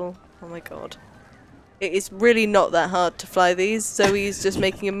circle. Oh my god. It is really not that hard to fly these. Zoe's just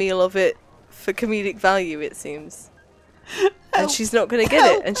making a meal of it for comedic value, it seems. And she's not going to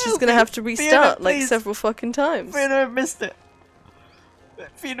get it. And she's going to have to restart Fiona, like please. several fucking times. Fiona, I missed it.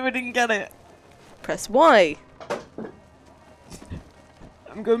 Fiona didn't get it. Press Y.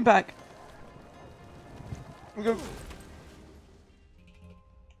 I'm going back. I'm going...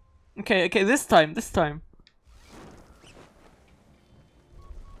 Okay, this time.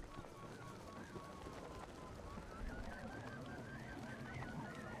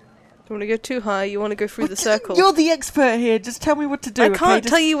 You want to go too high, you want to go through the circle. You're the expert here. Just tell me what to do. I okay? can't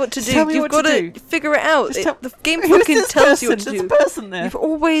Just tell you what to tell do. me You've what got to to do. figure it out. Just tell- The game Who's fucking this tells you what to person? do. There's a person there. You've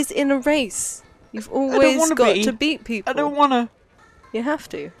always in a race. You've always wanna got be. to beat people. I don't wanna. You have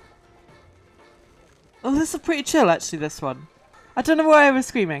to. Oh, this is pretty chill, actually. This one. I don't know why I was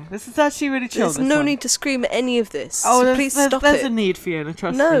screaming. This is actually really chill. There's this no one. need to scream at any of this. Oh, so there's, please there's, stop there's it. a need, Fiona.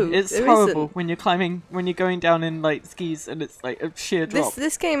 Trust No, me. It's there horrible isn't. when you're going down in like skis and it's like a sheer drop.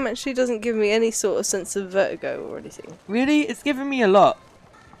 This game actually doesn't give me any sort of sense of vertigo or anything. Really, it's giving me a lot.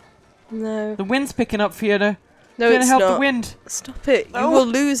 No. The wind's picking up, Fiona. No, Fiona, it's help not. the wind. Stop it. You No. will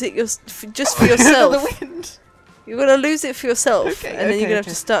lose it just for yourself. the wind. You're going to lose it for yourself. Okay, and then you're okay, going to have okay.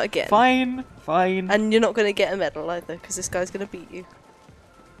 to start again. Fine. And you're not going to get a medal either, because this guy's going to beat you.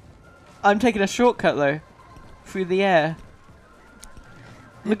 I'm taking a shortcut though, through the air.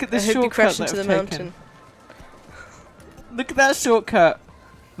 Look at this I hope you shortcut crash that into the I've mountain. taken. Look at that shortcut.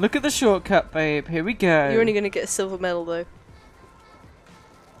 Look at the shortcut, babe. Here we go. You're only going to get a silver medal, though.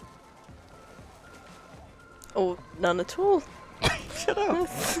 Or none at all. Shut up.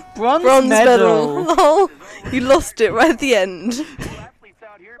 Bronze, Bronze medal. medal. Lol. You lost it right at the end. Athletes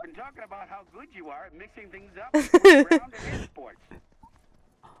out here have been talking about how good you are at mixing things up between ground and air sports.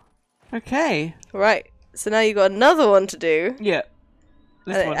 Okay. Right. So now you got another one to do. Yeah.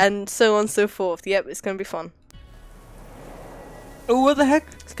 This one. And so on and so forth. Yep, it's going to be fun. Oh, what the heck?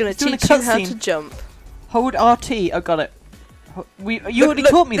 It's going to doing a teach you how cutscene. to jump. Hold RT. I got it. You already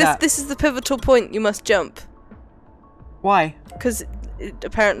taught me that. This is the pivotal point. You must jump. Why? Because it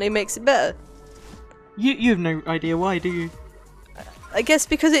apparently makes it better. You have no idea why, do you? I guess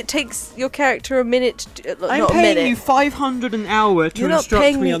because it takes your character a minute to do, I'm not a paying minute. you 500 an hour to You're not instruct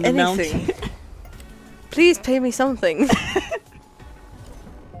paying me me on the anything. mountain. Please pay me something.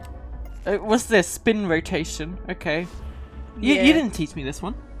 What's this? Spin rotation. Okay. You Yeah. didn't teach me this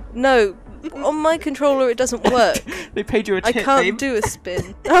one. No, on my controller it doesn't work. They paid you a I tip, can't babe. do a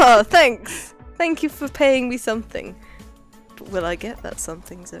spin. Oh, thanks. Thank you for paying me something. But will I get that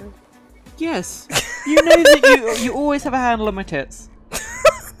something, Zoe? Yes. You know that you always have a handle on my tits.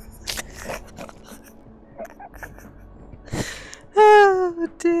 Oh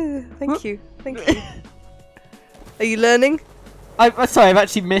dear. Thank you. Thank you. Are you learning? I'm sorry, I've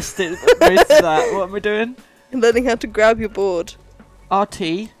actually missed it. Most of that. What am I doing? Learning how to grab your board.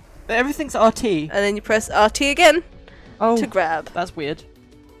 RT. Everything's RT. And then you press RT again to grab. That's weird.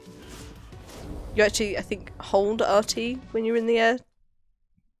 You actually, I think, hold RT when you're in the air.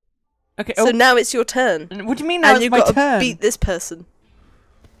 Okay. So now it's your turn. What do you mean now it's my turn? And you've got to beat this person.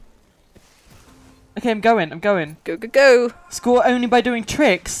 Okay, I'm going. Go, go, go. Score only by doing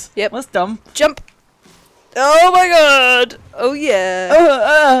tricks? Yep. That's dumb. Jump. Oh my god. Oh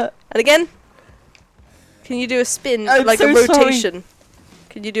yeah. And again. Can you do a spin, like so a rotation? Sorry.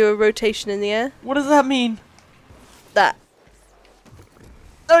 Can you do a rotation in the air? What does that mean? That.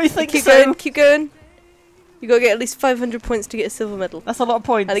 Oh, you think keep so? Going, keep going. You gotta get at least 500 points to get a silver medal. That's a lot of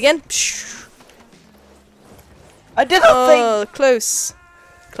points. And again. I did not think. Oh, close.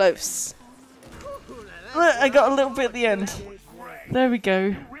 Close. I got a little bit at the end. There we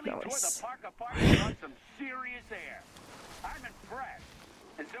go. Nice.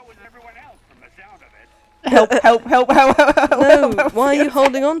 Help, help, help, help, help, No, help. why are you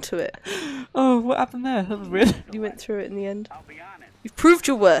holding on to it? Oh, what happened there? That was weird. You went through it in the end. You've proved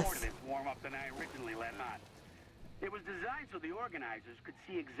your worth. It was designed so the organizers could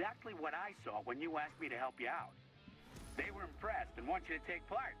see exactly what I saw when you asked me to help you out. They were impressed and want you to take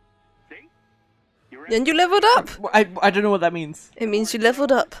part. See? And you leveled up! I don't know what that means. It means you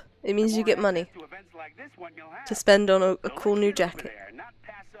leveled up. It means you get money to spend on a cool new jacket.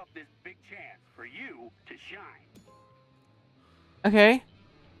 Okay.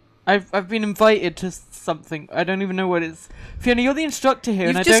 I've been invited to something. I don't even know what it is. Fiona, you're the instructor here,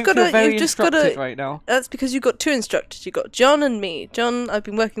 and I don't feel very instructed right now. That's because you've got two instructors. You've got John and me. John, I've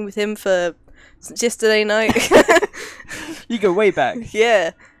been working with him since yesterday night. You go way back.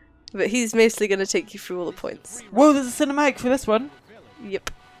 Yeah. But he's mostly going to take you through all the points. Whoa, there's a cinematic for this one.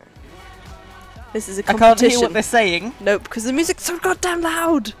 Yep. This is a I competition. can't hear what they're saying. Nope, because the music's so goddamn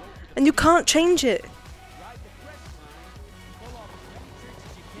loud! And you can't change it.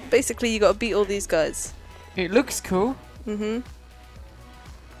 Basically, you gotta beat all these guys. It looks cool. Mhm.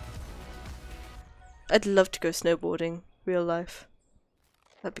 I'd love to go snowboarding, real life.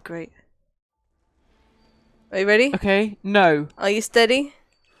 That'd be great. Are you ready? Okay, no. Are you steady?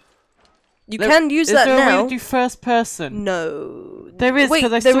 You can use that now. Is there a way to do first person? No. There is,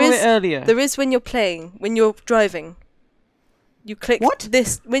 because I saw it earlier. There is when you're playing, when you're driving. You click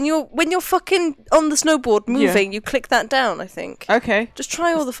this when you're fucking on the snowboard moving. You click that down. I think. Okay. Just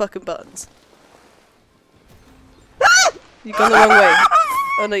try all the fucking buttons. You've gone the wrong way.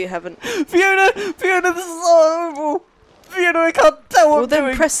 Oh no, you haven't. Fiona, this is horrible. Fiona, I can't tell what I'm doing. Well,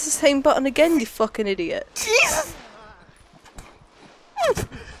 then press the same button again, you fucking idiot. Jesus.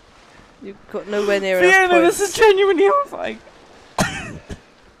 You've got nowhere near enough Fiona, points. this is genuinely horrifying.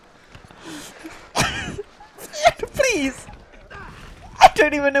 Fiona, please. I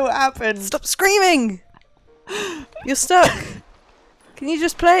don't even know what happened. Stop screaming! You're stuck. Can you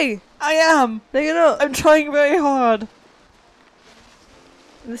just play? I am. No, you're not. I'm trying very hard.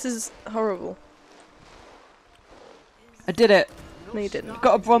 This is horrible. I did it. No, you didn't.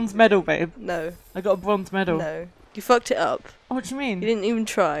 Got a bronze medal, babe. No. I got a bronze medal. No. You fucked it up. What do you mean? You didn't even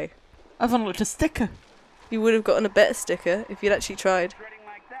try. I've unlocked a sticker. You would have gotten a better sticker if you'd actually tried.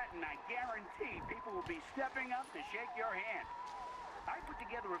 Like that, and I guarantee people will be stepping up to shake your hand. I put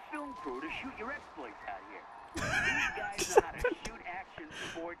together a film crew to shoot your exploits out here. These guys know how to shoot action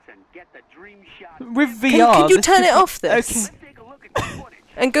sports and get the dream shot. With VR. Can you turn it off this? Okay. Let's take a look at the footage.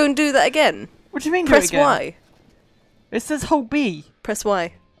 And go and do that again? What do you mean Press do it again? Y. It says hold B. Press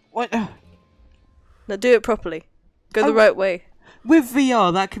Y. What? Now do it properly. Go the right way. With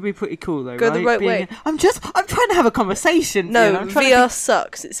VR, that could be pretty cool, though. Go the right way. I'm trying to have a conversation. No, I'm trying VR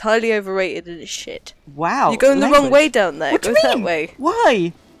sucks. It's highly overrated and it's shit. Wow. You're going the wrong way down there. What Go do you that mean? way.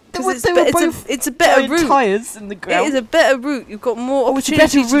 Why? Because it's a better route. Tires in the ground. It is a better route. You've got more Oh, it's a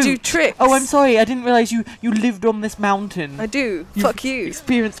better opportunity to route. do tricks. Oh, I'm sorry. I didn't realise you lived on this mountain. I do. You've Fuck you.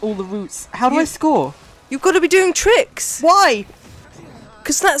 Experienced all the routes. How do I score? You've got to be doing tricks. Why?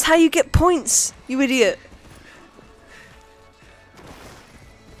 Because that's how you get points, you idiot.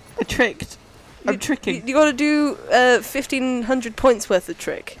 I tricked. I'm tricking. You got to do 1,500 points worth of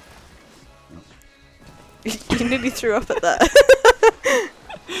trick. You nearly threw up at that.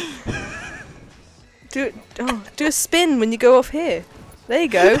 Do a spin when you go off here. There you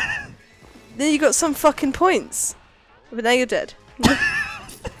go. Then you got some fucking points. But now you're dead. What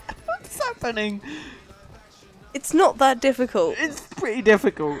does that happening? It's not that difficult. It's pretty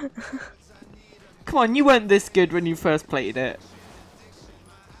difficult. Come on, you weren't this good when you first played it.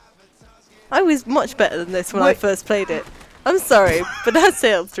 I was much better than this when I first played it. I'm sorry, but I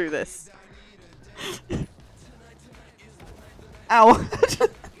sailed through this. Ow.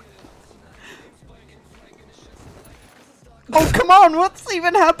 Oh, come on, what's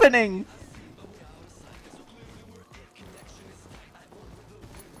even happening?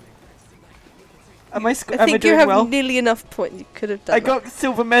 Am I I think you doing have well? nearly enough points. You could have done I got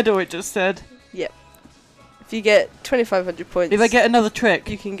silver medal, it just said. Yep. If you get 2,500 points, If I get another trick,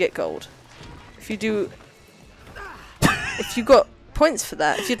 you can get gold. If you do... if you got points for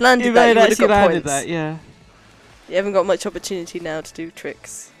that, if you'd landed that, you would have got points. that, yeah. You haven't got much opportunity now to do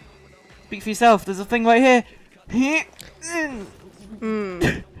tricks. Speak for yourself, there's a thing right here. You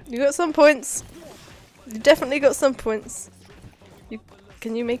got some points. You definitely got some points.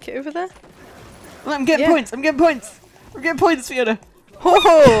 Can you make it over there? Well, I'm getting points, I'm getting points, Fiona.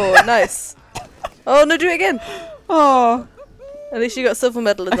 Oh, nice. Oh, no, do it again. Oh. At least you got silver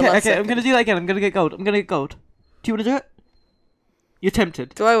medal in the last second. I'm gonna do that again, I'm gonna get gold. Do you wanna do it? You're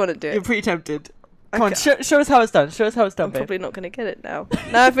tempted. Do I want to do it? You're pretty tempted. Come on, show us how it's done. I'm probably not going to get it now.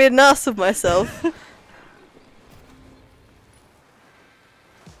 Now I've made an ass of myself.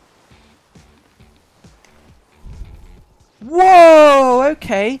 Whoa,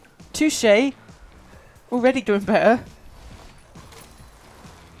 okay. Touche. Already doing better.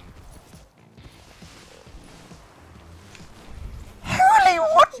 Holy,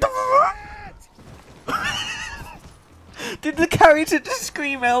 what the... Did the character just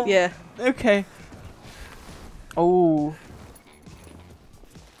scream out? Yeah. Okay. Oh.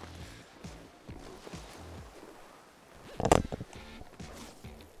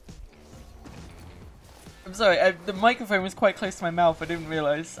 I'm sorry, the microphone was quite close to my mouth, I didn't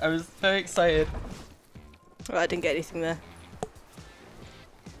realise. I was very excited. Oh, I didn't get anything there.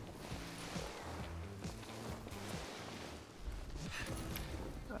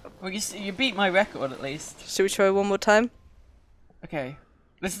 Well, you beat my record at least. Should we try one more time? Okay.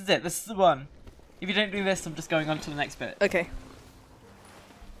 This is it, this is the one. If you don't do this, I'm just going on to the next bit. Okay.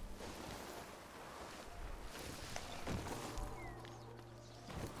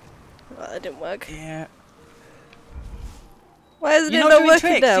 Well, that didn't work. Yeah. Why isn't You're it not not doing working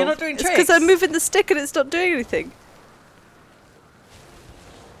tricks, now? you're not doing it's because tricks. I'm moving the stick and it's not doing anything.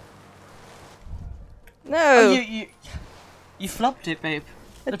 No. Oh, you flopped it, babe.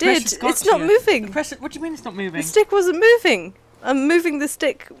 I The did. pressure's got It's not you. moving. The pressure, what do you mean it's not moving? The stick wasn't moving. I'm moving the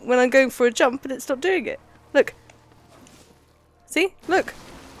stick when I'm going for a jump and it's not doing it. Look. See? Look.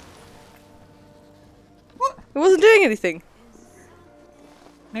 What? It wasn't doing anything.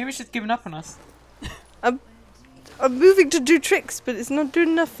 Maybe she's given up on us. I'm moving to do tricks, but it's not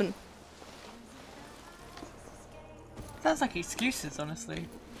doing nothing. Sounds like excuses, honestly.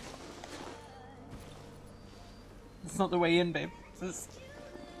 It's not the way in, babe.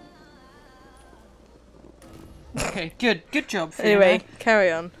 Okay, good job, Fiona. Anyway,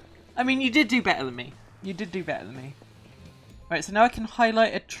 carry on. I mean, you did do better than me. Right, so now I can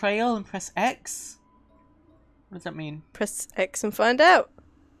highlight a trail and press X. What does that mean? Press X and find out.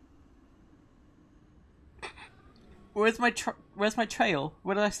 Where's my trail?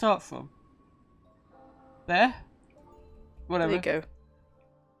 Where did I start from? There? Whatever. There you go.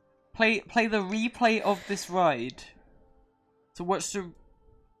 Play the replay of this ride. So what's the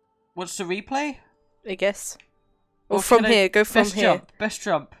replay? I guess. Or from here, go from best here. Jump, best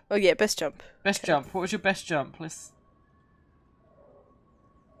jump. Oh yeah, best jump. Best jump. What was your best jump? Let's.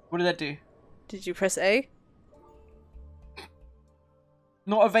 What did that do? Did you press A?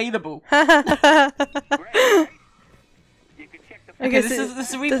 Not available. I guess this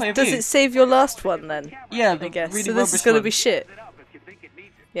is a replay of does you. it save your last one then? Yeah, I guess. really So this is rubbish gonna one. be shit.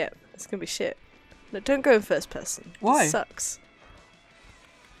 Yeah, it's gonna be shit. No, don't go in first person. Why? It sucks.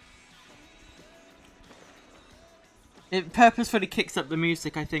 It purposefully kicks up the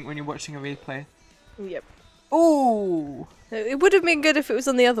music, I think, when you're watching a replay. Yep. Ooh! It would have been good if it was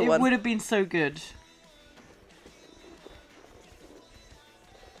on the other It one. would have been so good.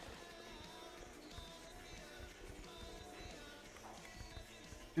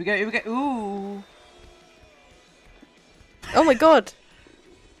 Here we go, ooh! Oh my god!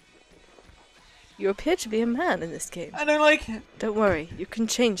 You appear to be a man in this game. I don't like it. Don't worry, you can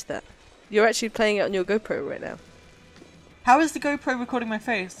change that. You're actually playing it on your GoPro right now. How is the GoPro recording my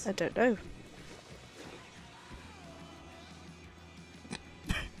face? I don't know.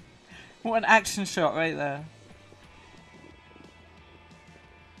 What an action shot right there.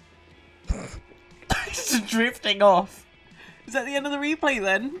 Just drifting off. Was that the end of the replay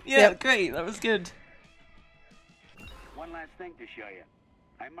then? Yeah, Yep. great. That was good. One last thing to show you.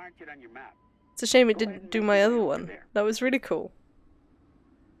 I marked it on your map. It's a shame it didn't do my other one. That was really cool.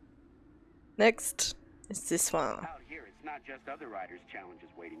 Next is this one. Out here, it's not just other riders' challenges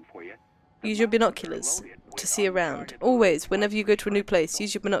waiting for you. Use your binoculars to see around. Always, whenever you go to a new place,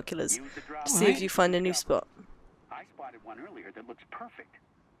 use your binoculars to see if you find a new spot. I spotted one earlier that looks perfect.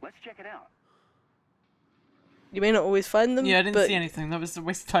 Let's check it out. You may not always find them, Yeah, I didn't but see anything. That was a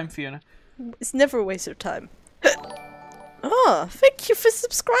waste of time, Fiona. it's never a waste of time. Ah, thank you for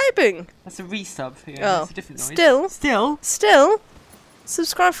subscribing. That's a resub, Fiona. Oh, That's a different noise. Still,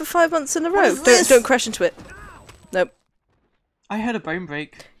 subscribe for 5 months in a row. is this? Don't crash into it. Nope. I heard a bone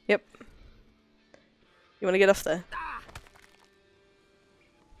break. Yep. You want to get off there?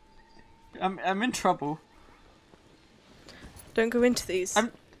 I'm in trouble. Don't go into these. There's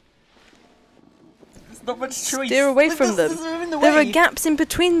not much choice. Steer away Look, from them. they're in the There are way. gaps in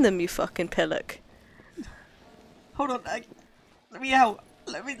between them, you fucking pillock. Hold on. Let me out.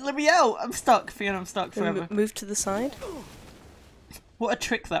 Let me out. I'm stuck, Fiona. I'm stuck forever. Move to the side. What a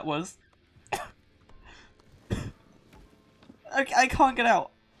trick that was. I can't get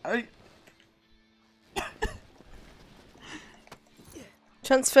out.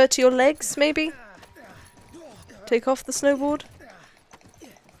 Transfer to your legs, maybe? Take off the snowboard?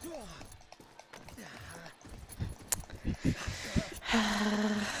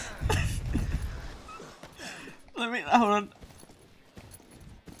 Hold on.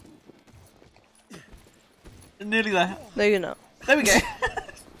 Nearly there. No, you're not. There we go.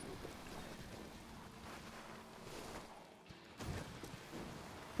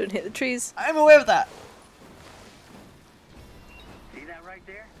 Don't hit the trees. I'm aware of that. See that right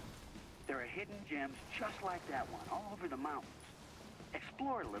there? There are hidden gems just like that one all over the mountains.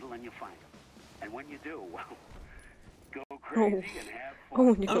 Explore a little and you'll find them. And when you do, well, go crazy and have fun.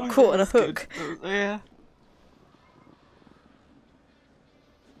 Oh, and you got caught on a that's good. hook. Yeah.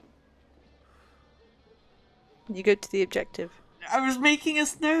 You go to the objective. I was making a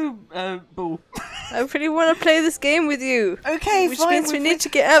snow ball. I really want to play this game with you. Okay, Which fine. means we we're need fi- to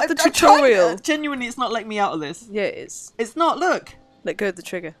get out the I'm trying. tutorial. Genuinely, it's not letting me out of this. Yeah, it is. It's not. Look. Let go of the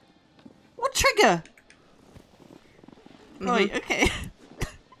trigger. What trigger? Right. Okay.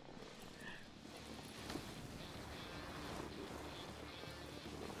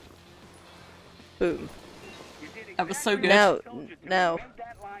 Boom. That was so good. Now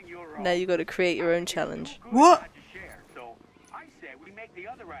Now you got to create your own challenge. What? So I say we make the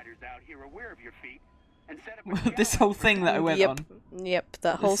other riders out here aware of your feat and set up a This whole thing that I went on. Yep,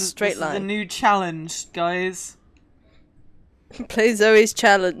 that whole straight this is a line. new challenge, guys. Play Zoe's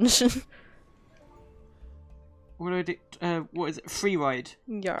challenge. What do I do? What is it? Free ride.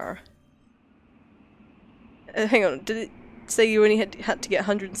 Yar. Hang on, did it say you only had to get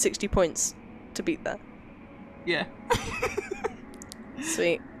 160 points to beat that? Yeah.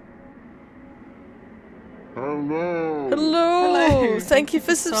 Sweet. Hello. Hello! Thank you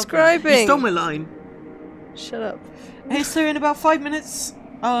for subbing. subscribing! You stole my line. Shut up. Hey, so in about 5 minutes,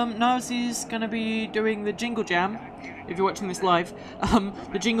 Narzi's gonna be doing the Jingle Jam. If you're watching this live,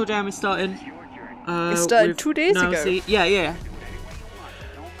 the Jingle Jam is starting. It started with 2 days ago. Narzi. Yeah.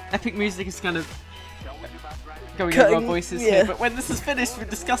 Epic music is kind of going Cutting, over our voices yeah. here, but when this is finished, we'll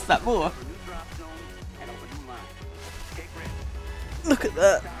discuss that more. Look at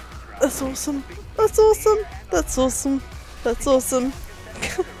that. That's awesome. That's awesome. That's awesome. That's awesome.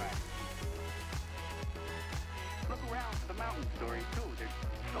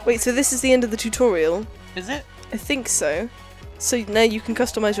 Wait, so this is the end of the tutorial? Is it? I think so. So now you can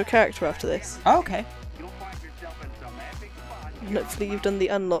customize your character after this. Oh, okay. And hopefully you've done the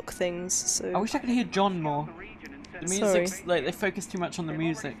unlock things, so... I wish I could hear John more. The music's like they focus too much on the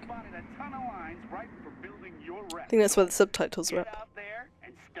music. I think that's why the subtitles are up.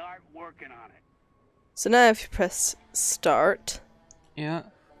 So now if you press start, Yeah.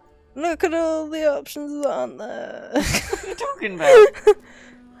 look at all the options on there. What are you talking about?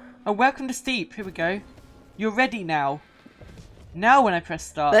 Oh, welcome to Steep. Here we go. You're ready now. Now when I press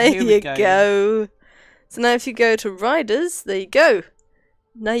start, There here we you go. So now if you go to riders, there you go.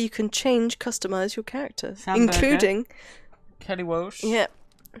 Now you can customize your character, Sam including Kelly Walsh. yeah.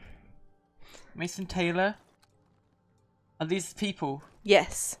 Mason Taylor. Are these people?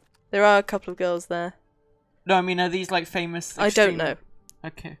 Yes, there are a couple of girls there. No, I mean, are these like famous? I don't know.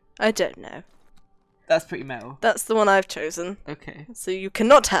 Okay. I don't know. That's pretty metal. That's the one I've chosen. Okay. So you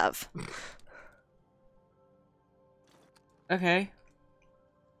cannot have. Okay.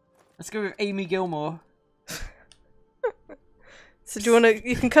 Let's go with Amy Gilmore. So do you want to?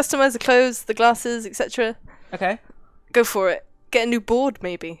 You can customize the clothes, the glasses, etc. Okay. Go for it. Get a new board,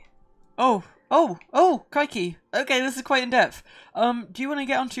 maybe. Oh, crikey. Okay, this is quite in depth. Do you want to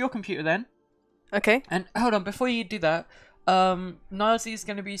get onto your computer then? Okay. And hold on, before you do that, Niles is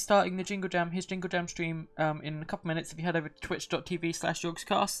going to be starting the his Jingle Jam stream in a couple minutes. If you head over to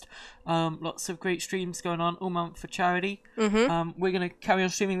twitch.tv/YOGSCAST, lots of great streams going on all month for charity. We're going to carry on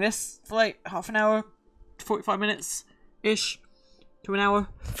streaming this for like half an hour, 45 minutes ish to an hour.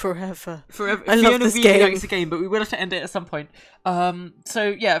 Forever. I love this game. Likes the game, but we will have to end it at some point.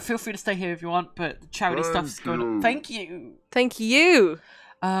 So yeah, feel free to stay here if you want, but the charity stuff's going on. Thank you. Thank you.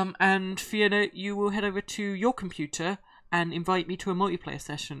 And Fiona, you will head over to your computer and invite me to a multiplayer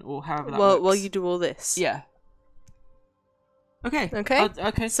session, or however that works. While you do all this. Yeah. Okay. Okay.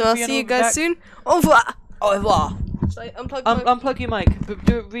 Okay. So I'll see you guys soon. Au revoir. Au revoir. Should I unplug my... Unplug your mic, but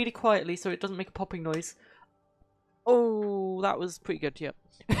do it really quietly so it doesn't make a popping noise. Oh, that was pretty good. Yep.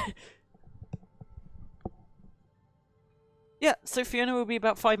 Yeah. So Fiona will be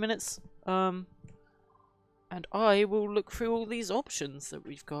about 5 minutes. And I will look through all these options that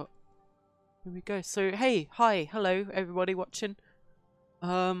we've got. Here we go. So, hey, hi, hello, everybody watching.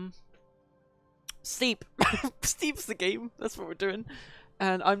 Steep. Steep's the game. That's what we're doing.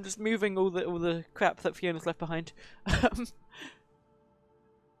 And I'm just moving all the crap that Fiona's left behind.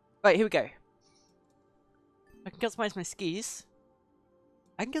 Right, here we go. I can customize my skis.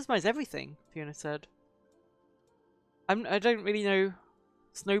 I can customize everything, Fiona said. I don't really know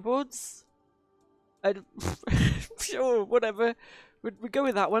snowboards. Sure, whatever. We go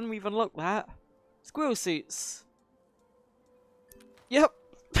with that one. We've unlocked that. Squirrel suits. Yep.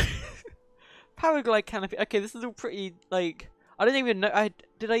 Paraglide canopy. Okay, this is all pretty, like... I don't even know...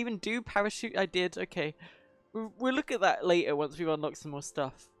 Did I even do parachute? I did. Okay. We'll look at that later once we've unlocked some more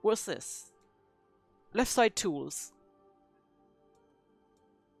stuff. What's this? Left side tools.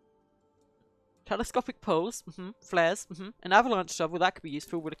 Telescopic poles. Flares. An avalanche shovel. That could be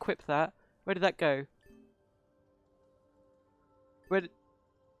useful. We'll equip that. Where did that go? Where did...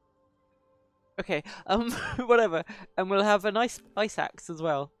 Okay, whatever. And we'll have a nice ice axe as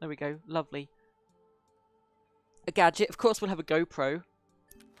well. There we go. Lovely. A gadget. Of course we'll have a GoPro.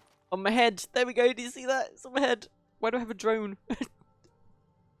 On my head. There we go. Do you see that? It's on my head. Why do I have a drone?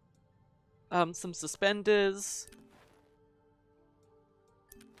 Some suspenders.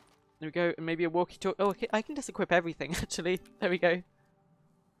 There we go. And maybe a walkie-talkie. Oh, okay. I can just equip everything, actually. There we go.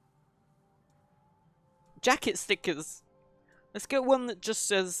 Jacket stickers. Let's get one that just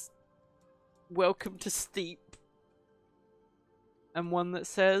says "Welcome to Steep," and one that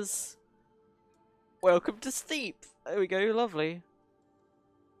says "Welcome to Steep." There we go, lovely.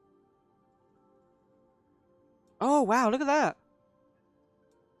 Oh wow, look at that.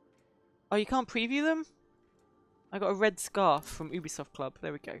 Oh, you can't preview them? I got a red scarf from UbiSoft Club.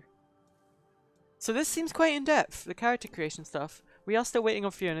 There we go. So this seems quite in-depth, the character creation stuff. We are still waiting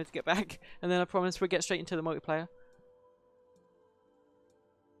on Fiona to get back, and then I promise we'll get straight into the multiplayer.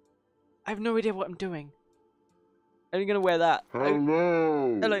 I have no idea what I'm doing. I'm gonna wear that.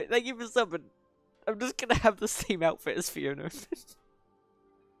 Hello. Hello, thank you for subbing. I'm just gonna have the same outfit as Fiona.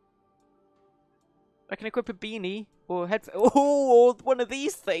 I can equip a beanie or headphones. Oh, or one of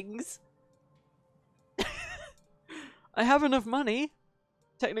these things. I have enough money,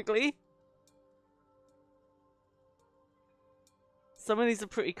 technically. Some of these are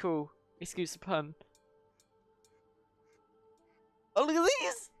pretty cool. Excuse the pun. Oh, look at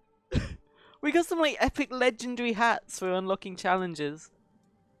these! We got some like epic legendary hats for unlocking challenges.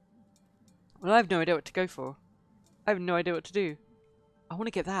 Well, I have no idea what to go for. I have no idea what to do. I want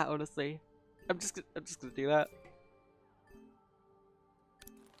to get that, honestly. I'm just gonna do that.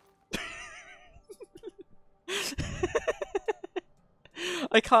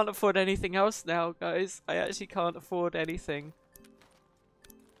 I can't afford anything else now, guys. I actually can't afford anything.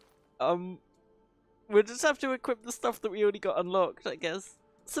 We'll just have to equip the stuff that we already got unlocked, I guess.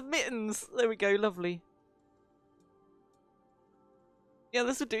 Some mittens! There we go, lovely. Yeah,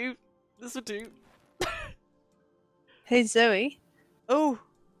 this would do. This would do. Hey, Zoey. Oh!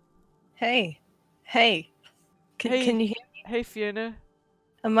 Hey. Hey. Can you hear me? Hey, Fiona.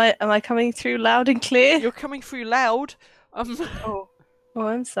 Am I coming through loud and clear? You're coming through loud. Oh,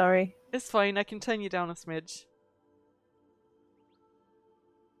 I'm sorry. It's fine, I can turn you down a smidge.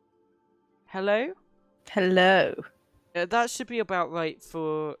 Hello? Hello. That should be about right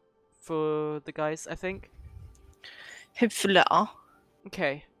for the guys, I think. Hopefully.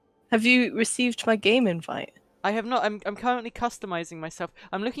 Okay. Have you received my game invite? I have not. I'm currently customizing myself.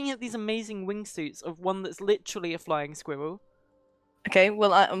 I'm looking at these amazing wingsuits of one that's literally a flying squirrel. Okay,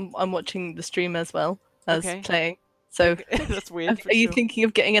 well I'm watching the stream as well as Okay. playing. So That's weird. are you thinking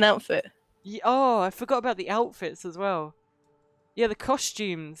of getting an outfit? Oh, I forgot about the outfits as well. Yeah, the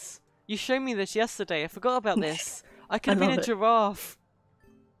costumes. You showed me this yesterday. I forgot about this. I could have been a giraffe.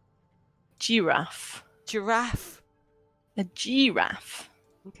 Giraffe. Giraffe. A giraffe.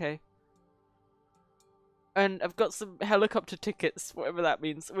 Okay. And I've got some helicopter tickets, whatever that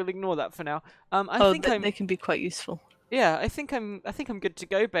means. We'll ignore that for now. I think they can be quite useful. Yeah, I think I'm good to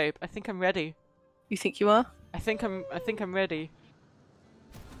go, babe. I think I'm ready. You think you are? I think I'm ready.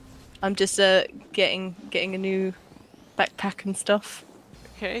 I'm just getting a new backpack and stuff.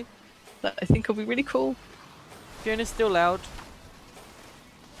 Okay. That I think will be really cool. Fiona's still loud.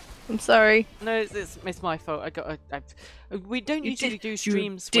 I'm sorry. No, it's my fault. We don't usually do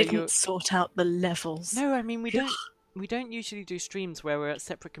streams You where didn't sort out the levels. No, I mean we don't usually do streams where we're at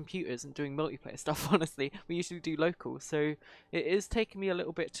separate computers and doing multiplayer stuff, honestly. We usually do local, so it is taking me a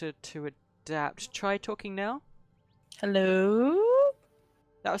little bit to adapt. Try talking now. Hello?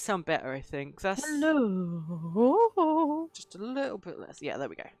 That would sound better, I think. That's Hello? just a little bit less. Yeah, there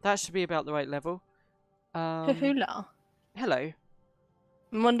we go. That should be about the right level. Hola. Hello.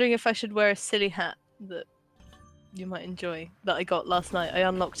 I'm wondering if I should wear a silly hat that you might enjoy, that I got last night. I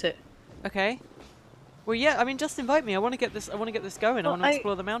unlocked it. Okay. Well, yeah, I mean, just invite me. I want to get this going. I want to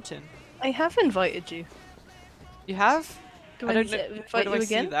explore the mountain. I have invited you. You have? Do I I don't need know. to invite Where do you I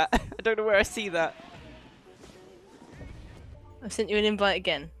again? see that? I don't know where I see that. I've sent you an invite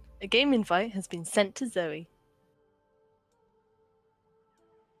again. A game invite has been sent to Zoey.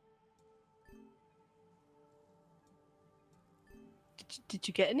 Did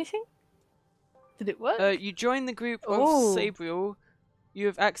you get anything? Did it work? You join the group of Sabriel. You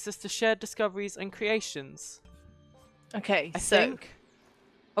have access to shared discoveries and creations. Okay, I think.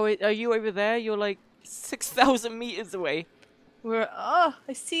 Oh, wait, are you over there? You're like 6,000 meters away. I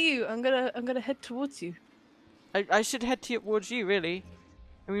see you. I'm gonna head towards you. I should head towards you, really.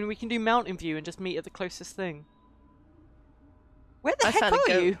 I mean, we can do mountain view and just meet at the closest thing. Where the heck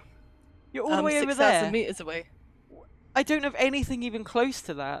are you? You're all the way over there. 6,000 meters away. I don't have anything even close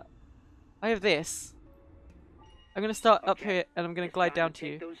to that. I have this. I'm gonna start up here and I'm gonna glide down to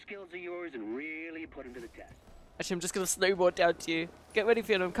you. Those skills of yours and really put them to the test. Actually, I'm just gonna snowboard down to you. Get ready,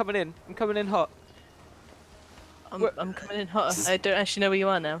 Fiona. I'm coming in. I'm coming in hot. I'm coming in hot. I don't actually know where you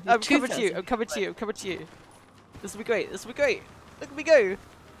are now. I'm coming to you. I'm coming to you. I'm coming to you. This will be great. This will be great. Look at me go.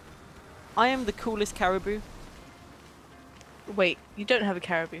 I am the coolest caribou. Wait, you don't have a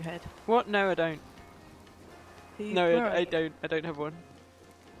caribou head. What? No, I don't. No, I don't. I don't have one.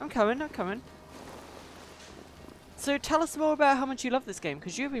 I'm coming. I'm coming. So tell us more about how much you love this game,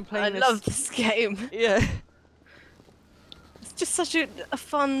 because you've been playing this. I love this game. Yeah. It's just such a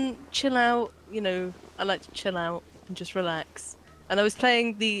fun, chill out, you know, I like to chill out and just relax. And I was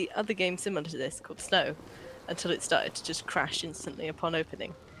playing the other game similar to this called Snow until it started to just crash instantly upon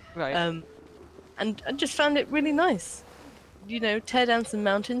opening. Right. And I just found it really nice. You know, tear down some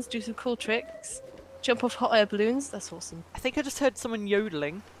mountains, do some cool tricks, jump off hot air balloons, that's awesome. I think I just heard someone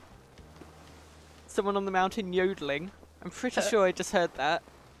yodeling. Someone on the mountain yodeling. I'm pretty sure I just heard that.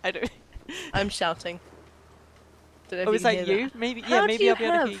 I don't. I'm shouting. Don't know if Oh, is can that hear you? that. Maybe. How Yeah, do maybe you I'll be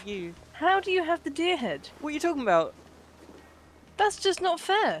able to have- hear you. How do you have the deer head? What are you talking about? That's just not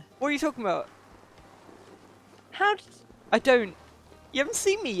fair. What are you talking about? How did... I don't. You haven't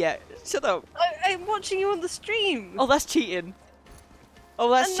seen me yet. Shut up. I'm watching you on the stream. Oh, that's cheating. Oh,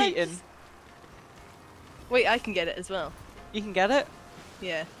 that's And cheating. Wait, I can get it as well. You can get it.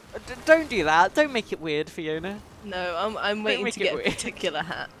 Yeah. Don't do that. Don't make it weird, Fiona. No, I'm waiting make to it get a weird. particular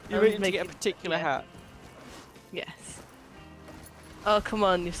hat. You're I'm waiting to get a making- particular yeah. hat. Yes. Oh, come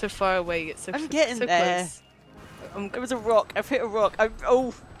on, you're so far away. It's so I'm getting so there. Close. It was a rock. I've hit a rock.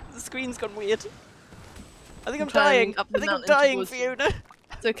 Oh, the screen's gone weird. I think I'm climbing dying. up I the think I'm mountain dying, towards you. Fiona.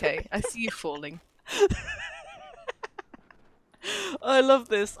 It's okay. I see you falling. I love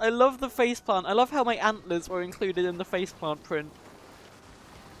this. I love the faceplant. I love how my antlers were included in the faceplant print.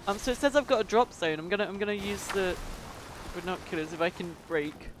 So it says I've got a drop zone. I'm gonna use the binoculars if I can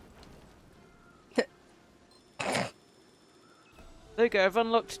break. There we go. I've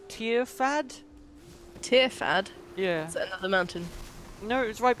unlocked Tearfad. Tearfad? Yeah. Is that another mountain? No, it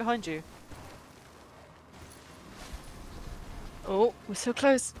was right behind you. Oh, we're so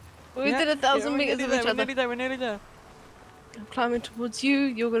close. We Yeah, did 1,000 we're meters nearly of there, each we're other. nearly there. We're nearly there. I'm climbing towards you.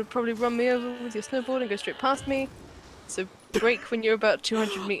 You're going to probably run me over with your snowboard and go straight past me. So break when you're about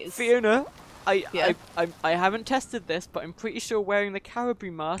 200 meters. Fiona, Yeah? I haven't tested this, but I'm pretty sure wearing the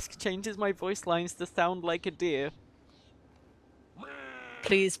caribou mask changes my voice lines to sound like a deer.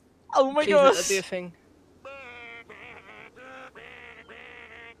 Please, Oh my please let gosh! that be a thing.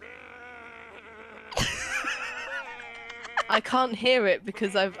 I can't hear it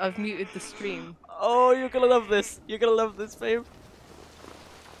because I've muted the stream. Oh, you're gonna love this. You're gonna love this, babe.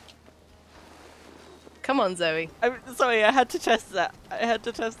 Come on, Zoe. I'm sorry, I had to test that. I had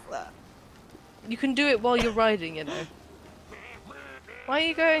to test that. You can do it while you're riding, you know. Why are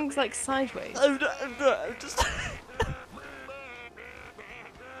you going like sideways? I'm just.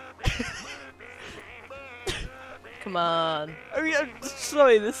 Come on. I mean, I'm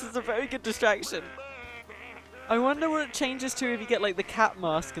sorry, this is a very good distraction. I wonder what it changes to if you get like the cat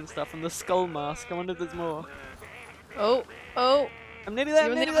mask and stuff and the skull mask. I wonder if there's more. Oh. I'm nearly there,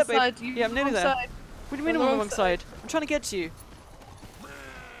 You're I'm on the nearly there, other babe. side. Yeah, I'm nearly there. Side. What do you mean I'm on the wrong side? I'm trying to get to you.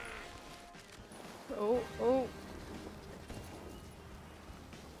 Oh.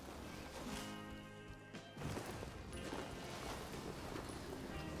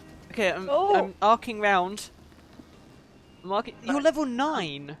 Okay, I'm arcing round. You're level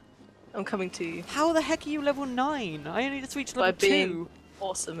 9. I'm coming to you. How the heck are you level 9? I only just reached By level being 2.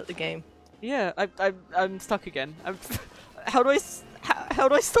 awesome at the game. Yeah, I'm stuck again. How do I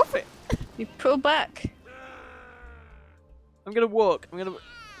stop it? You pull back. I'm gonna walk.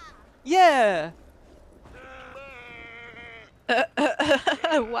 Yeah.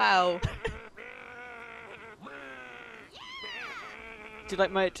 Wow. Do you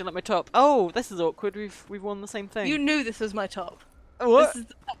like my top? Oh, this is awkward. We've won the same thing. You knew this was my top. What? This is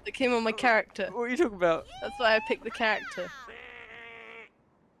the top that came on my character. What are you talking about? That's why I picked the character.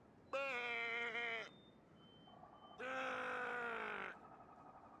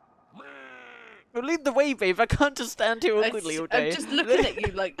 Well, lead the way, babe. I can't just stand here awkwardly all day. I'm just looking at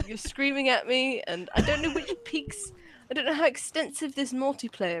you like you're screaming at me, and I don't know which peaks. I don't know how extensive this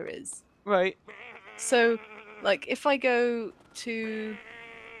multiplayer is. Right. So, like, if I go to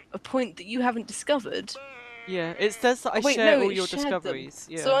a point that you haven't discovered. Yeah, it says that I Wait, share no, all it your shared discoveries.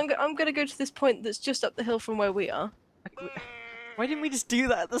 them. Yeah. So I'm gonna go to this point that's just up the hill from where we are. Why didn't we just do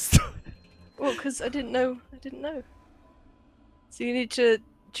that at the start? Well, because I didn't know. So you need to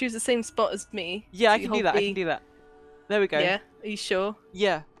choose the same spot as me. Yeah, so I can do that. I can do that. There we go. Yeah. Are you sure?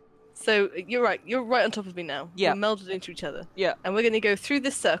 Yeah. So you're right. You're right on top of me now. Yeah. We're melded into each other. Yeah. And we're gonna go through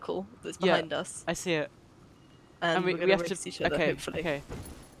this circle that's behind us. I see it. And we we're gonna have race to. each other, Okay. hopefully. Okay.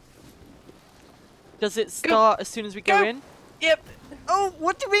 Does it start as soon as we go in? Yep. Oh,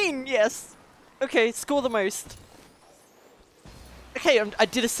 what do you mean? Yes. Okay, score the most. Okay, I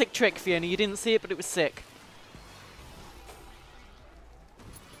did a sick trick, Fiona. You didn't see it, but it was sick.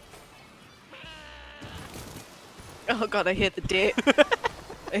 Oh god, I hear the dip.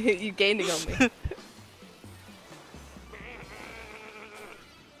 I hear you gaining on me.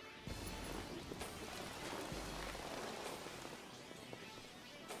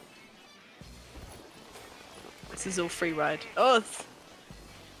 This is all free ride. Oh,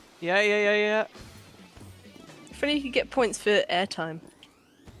 Yeah. if only you could get points for airtime.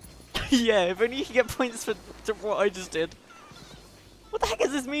 Yeah, if only you could get points for what I just did. What the heck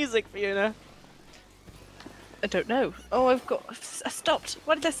is this music, Fiona? I don't know. Oh, I stopped.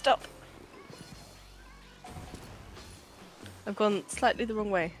 Why did I stop? I've gone slightly the wrong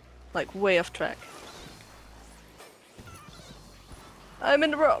way. Like, way off track. I'm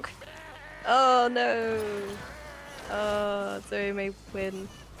in the rock! Oh no! Oh, Zoe may win.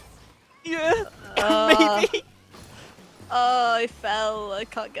 Yeah, maybe. Oh, I fell. I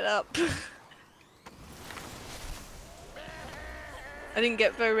can't get up. I didn't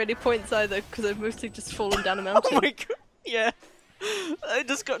get very many points either because I've mostly just fallen down a mountain. Oh my god, yeah. I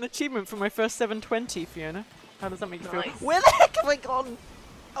just got an achievement for my first 720, Fiona. How does that make you feel? Nice. Where the heck have I gone?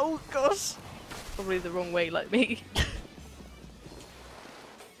 Oh gosh. Probably the wrong way, like me.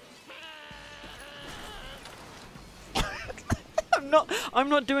 I'm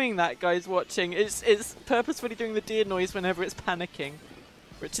not doing that, guys watching. It's purposefully doing the deer noise whenever it's panicking.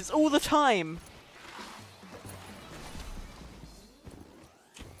 Which is all the time.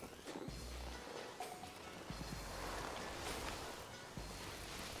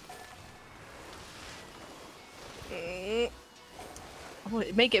 Oh,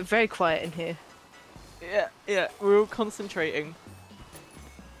 it may get very quiet in here. Yeah, we're all concentrating.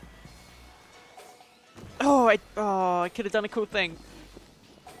 Oh, I could have done a cool thing.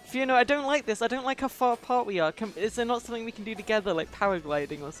 Fiona, I don't like this. I don't like how far apart we are. Is there not something we can do together, like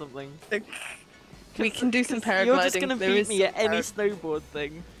paragliding or something? We can do some paragliding. You're just gonna beat me at any snowboard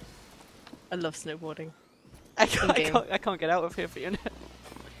thing. I love snowboarding. I can't get out of here, Fiona.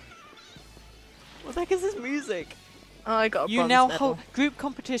 What the heck is this music? Oh, I got a You bronze now medal. hold group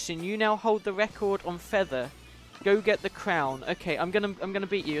competition. You now hold the record on feather. Go get the crown. Okay, I'm gonna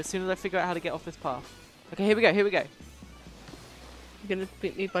beat you as soon as I figure out how to get off this path. Okay, here we go. You're gonna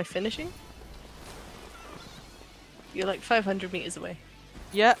beat me by finishing? You're like 500 meters away.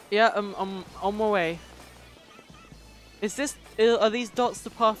 Yeah, I'm on my way. Are these dots the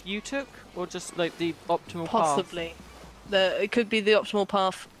path you took, or just like the optimal path? Possibly. It could be the optimal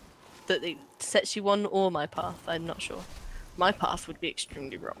path that it sets you on, or my path. I'm not sure. My path would be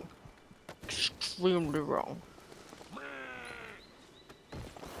extremely wrong. Extremely wrong.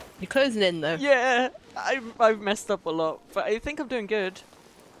 You're closing in though. Yeah, I've messed up a lot, but I think I'm doing good.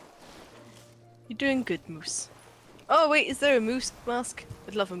 You're doing good, Moose. Oh wait, is there a moose mask?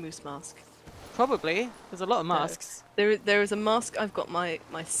 I'd love a moose mask. Probably. There's a lot of masks. There is a mask I've got my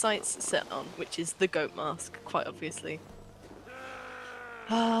sights set on, which is the goat mask, quite obviously.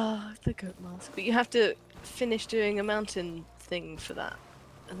 Ah, the goat mask. But you have to finish doing a mountain thing for that,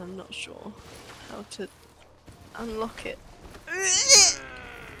 and I'm not sure how to unlock it.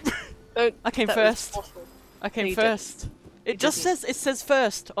 Oh, I came that was first. awful. I came No, you first. It just says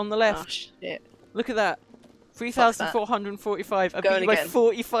first on the Oh left. shit. Look at that. 3,445. I beat Going you by again.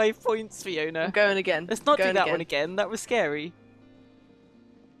 45 points, Fiona. I'm going again. Let's not do Going that one again. That was scary.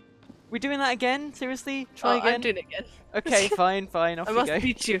 We doing that again? Seriously? Try again? I'm doing it again. Okay, fine. Off I you must go.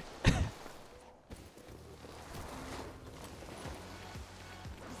 beat you.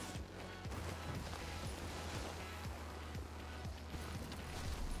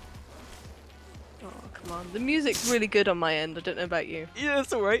 Oh, come on. The music's really good on my end. I don't know about you. Yeah,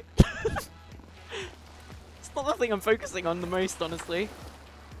 it's alright. It's not the thing I'm focusing on the most, honestly.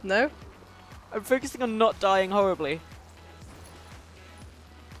 No? I'm focusing on not dying horribly.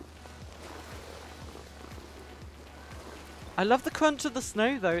 I love the crunch of the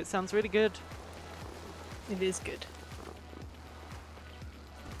snow though, it sounds really good. It is good.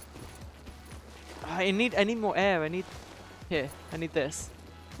 I need more air, I need this.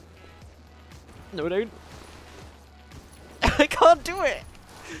 No, I don't. I can't do it!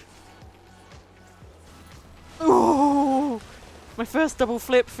 Ooh! My first double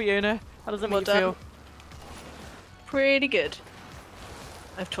flip, Fiona. How does that Well make you done. feel? Pretty good.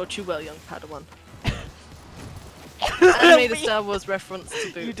 I've taught you well, young Padawan. I made a Star Wars reference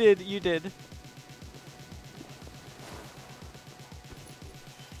to boot. You did.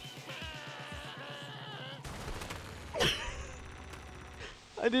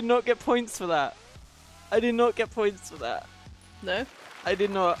 I did not get points for that. No? I did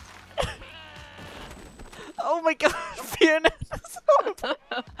not. Oh my god, Fiona!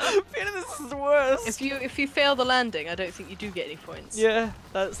 Fiona, this is the worst! If you fail the landing, I don't think you do get any points. Yeah,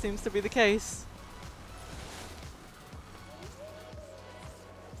 that seems to be the case.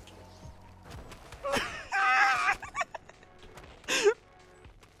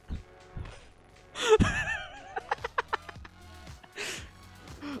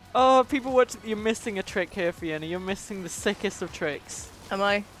 Oh, people watching, you're missing a trick here, Fiona. You're missing the sickest of tricks. Am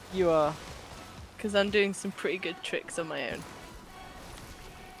I? You are. Because I'm doing some pretty good tricks on my own.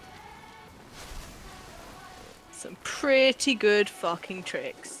 Some pretty good fucking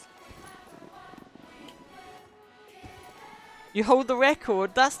tricks. You hold the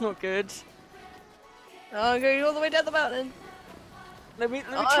record. That's not good. Oh, I'm going all the way down the mountain. Let me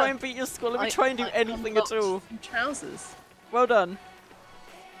try and beat your score. Let me try and do anything at all. Trousers. Well done.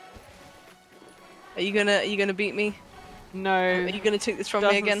 Are you gonna beat me? No. Are you gonna take this from me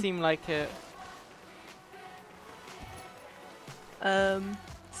Doesn't again? seem like it.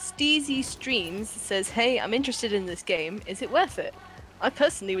 Steezy Streams says, "Hey, I'm interested in this game. Is it worth it?" I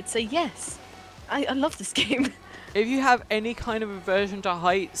personally would say yes. I love this game. If you have any kind of aversion to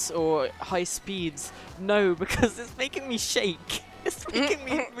heights or high speeds, no, because it's making me shake. It's making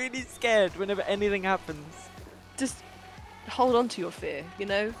me really scared whenever anything happens. Just hold on to your fear, you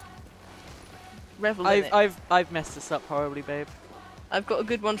know? Revel in it. I've messed this up horribly, babe. I've got a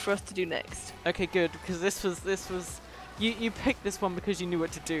good one for us to do next. Okay, good, because this was you picked this one because you knew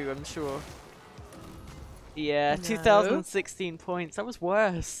what to do, I'm sure. Yeah, No. 2016 points. That was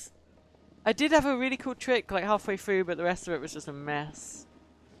worse. I did have a really cool trick like halfway through, but the rest of it was just a mess.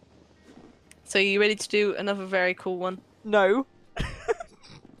 So you ready to do another very cool one? No.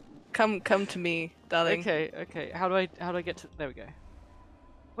 Come to me, darling. Okay. How do I get to? There we go.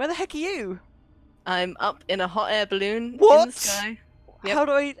 Where the heck are you? I'm up in a hot air balloon What? in the sky. Yep.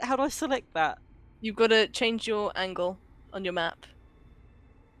 How do I select that? You've got to change your angle on your map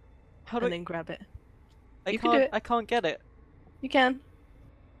How do and then grab it. I you can do it. I can't get it. You can.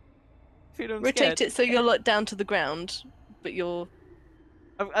 Feel I'm Rotate scared. it so you're like down to the ground, but you're.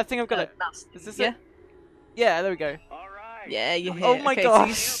 I think I've got it. mouse. Is this Yeah. it? Yeah, there we go. All right. Yeah, you're here. Oh my okay,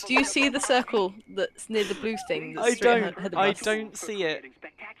 gosh. So do you see the circle that's near the blue thing? That's I straight don't. ahead of I us? don't see it.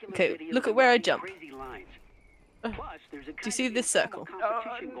 Okay, look at where I jump. Plus, there's a Do you see this circle?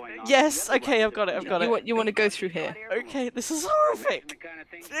 Yes, okay, I've got it, I've got it. You want to go through here? Okay, this is horrific.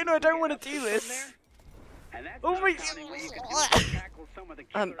 You know, I don't want to do this. Oh my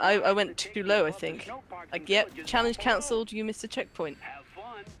god. I went too low, I think. Like, yep, challenge cancelled, you missed a checkpoint. Have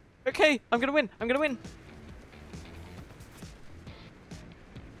fun. Okay, I'm gonna win, I'm gonna win.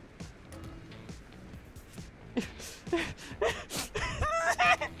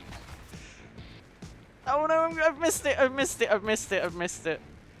 Oh no, I've missed it, I've missed it, I've missed it, I've missed it.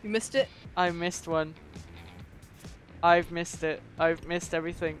 You missed it? I missed one. I've missed it. I've missed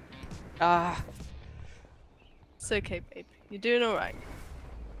everything. Ah. It's okay, babe. You're doing alright.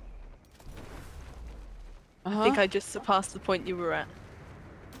 Uh-huh. I think I just surpassed the point you were at.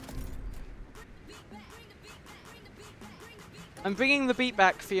 I'm bringing the beat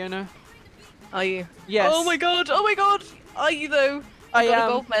back, Fiona. Are you? Yes. Oh my god! Oh my god! Are you though? I got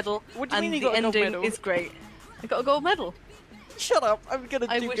a gold medal. What do you mean and you got the a gold ending medal? is great. I got a gold medal. Shut up! I'm gonna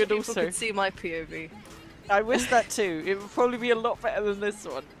I do wish good people also. could see my POV. I wish that too. It would probably be a lot better than this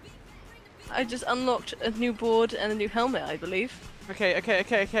one. I just unlocked a new board and a new helmet, I believe. Okay, okay,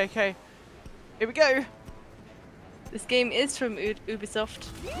 okay, okay, okay. Here we go. This game is from UbiSoft.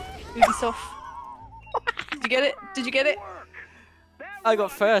 UbiSoft. Did you get it? Did you get it? I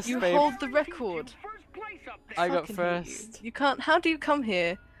got first, You babe. hold the record. I got Fucking hate first. You can't. How do you come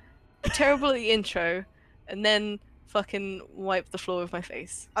here, terrible at the intro, and then fucking wipe the floor with my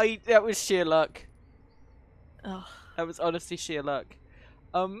face? That was sheer luck. Ugh. That was honestly sheer luck.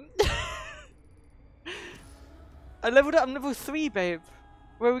 I leveled up. I'm level 3, babe.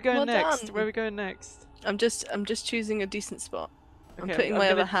 Where are we going Well next? done. Where are we going next? I'm just choosing a decent spot. I'm Okay, putting I'm my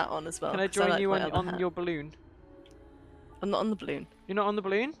gonna- other hat on as well. Can I 'cause join like you my on other hat. your balloon? I'm not on the balloon. You're not on the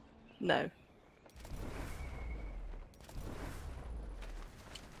balloon? No.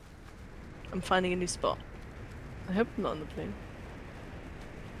 I'm finding a new spot. I hope I'm not on the balloon.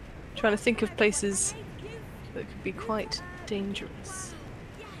 Trying to think of places that could be quite dangerous.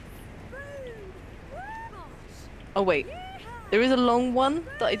 Oh wait, there is a long one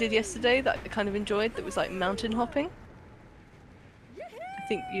that I did yesterday that I kind of enjoyed that was like mountain hopping. I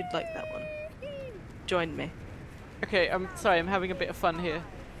think you'd like that one. Join me. Okay, I'm sorry. I'm having a bit of fun here.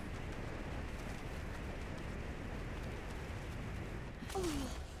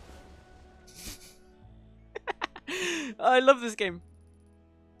 I love this game.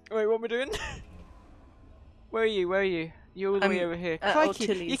 Wait, what am I doing? Where are you? Where are you? You're all the way I'm over here. at Crikey, you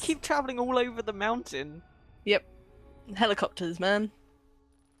Ortilli's. keep travelling all over the mountain. Yep. Helicopters, man.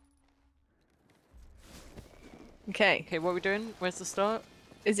 Okay. Okay, what are we doing? Where's the start?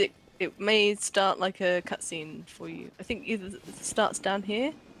 Is it? It may start like a cutscene for you. I think either it starts down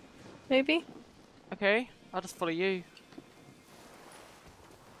here, maybe. Okay, I'll just follow you.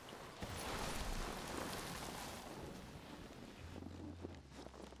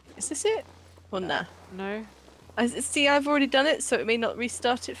 Is this it? Or nah? No? See, I've already done it, so it may not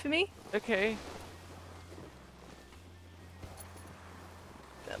restart it for me. Okay.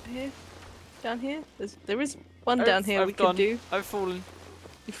 Up here, down here. There is one down here we gone. can do. I've fallen.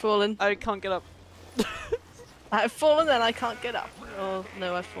 You've fallen. I can't get up. I've fallen and I can't get up. Oh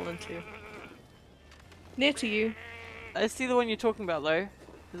no, I've fallen too. Near to you. I see the one you're talking about though.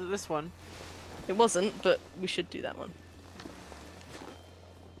 Is it this one? It wasn't, but we should do that one.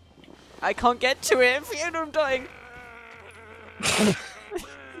 I can't get to it. Fiona, I'm dying.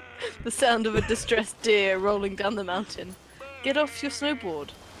 The sound of a distressed deer rolling down the mountain. Get off your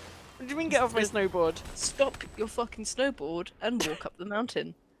snowboard. What do you mean get off my snowboard? Stop your fucking snowboard and walk up the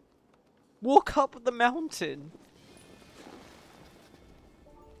mountain. Walk up the mountain.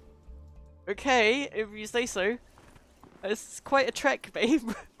 Okay, if you say so. It's quite a trek,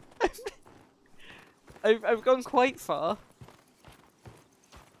 babe. I've gone quite far.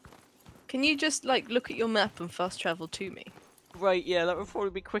 Can you just like look at your map and fast travel to me? Right, yeah, that would probably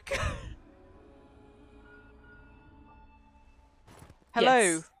be quicker. Hello.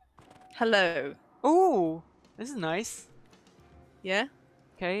 Yes. Hello. Ooh, this is nice. Yeah?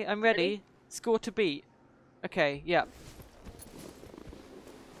 Okay, I'm ready. Ready? Score to beat. Okay, yeah.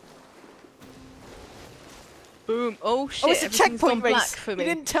 Boom. Oh shit, Oh, it's a everything's gone checkpoint black race. for You me.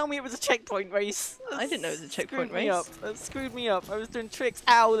 didn't tell me it was a checkpoint race. I didn't know it was a checkpoint Screwed me race. up. That screwed me up. I was doing tricks.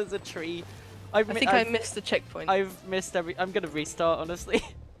 Ow, there's a tree. I think I missed the checkpoint. I've missed every. I'm gonna restart, honestly.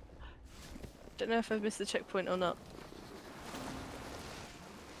 Don't know if I've missed the checkpoint or not.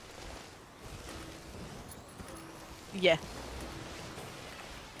 Yeah.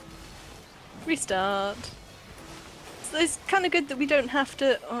 Restart. So it's kind of good that we don't have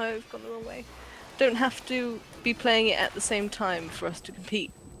to. Oh, I've gone the wrong way. Don't have to be playing it at the same time for us to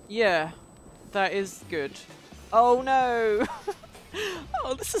compete. Yeah, that is good. Oh no!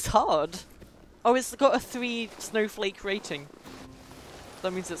 Oh, this is hard. Oh, it's got a 3 snowflake rating.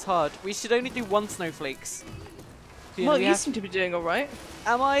 That means it's hard. We should only do 1 snowflakes. Well, you seem to be doing alright.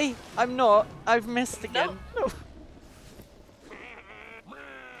 Am I? I'm not. I've missed again. No.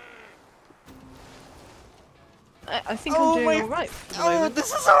 I think I'm doing alright. Oh, this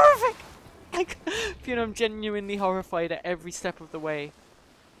is horrific! Like, you know, I'm genuinely horrified at every step of the way.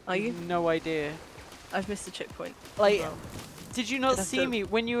 Are you? No idea. I've missed the checkpoint. Like, well. did you not see me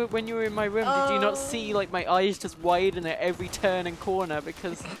when you were in my room? Did you not see like my eyes just widen at every turn and corner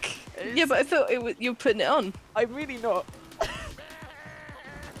because? Yeah, but I thought you were putting it on. I'm really not.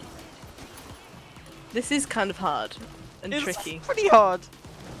 This is kind of hard and It's tricky. pretty hard.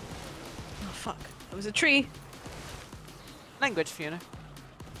 Oh fuck! There was a tree. Language, Fiona.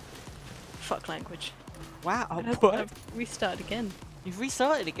 Fuck language. Wow, What? I've restarted again. You've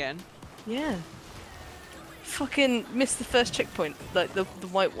restarted again? Yeah. Fucking missed the first checkpoint, like the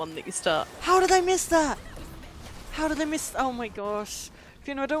white one that you start. How did I miss that? How did I miss? Oh my gosh,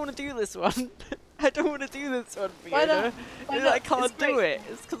 Fiona, I don't want to do this one. I don't want to do this one, Fiona. Why not? Why not? I can't do it.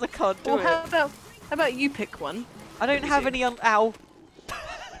 It's because I can't do Well, it. how about you pick one? I don't have any ow.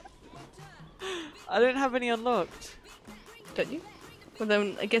 I don't have any unlocked. Don't you? Well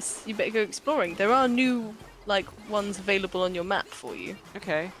then, I guess you better go exploring. There are new, like, ones available on your map for you.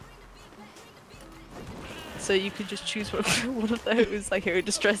 Okay. So you could just choose one of those, like a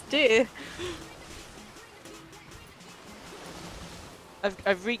distressed deer.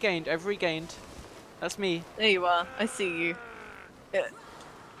 I've regained. That's me. There you are. I see you. Yeah.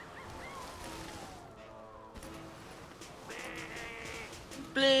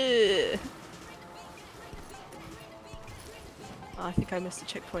 Bleh. Oh, I think I missed a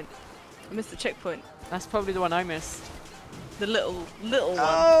checkpoint. I missed the checkpoint. That's probably the one I missed. The little one.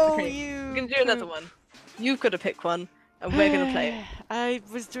 Oh, okay. you! We're gonna do another one. You've got to pick one, and we're gonna play it. I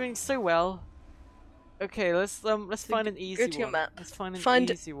was doing so well. Okay, let's find an easy go to your one. map. Let's find an Find-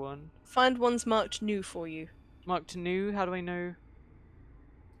 easy one. Find ones marked new for you. Marked new. How do I know?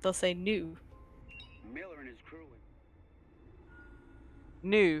 They'll say new. Miller and his crew.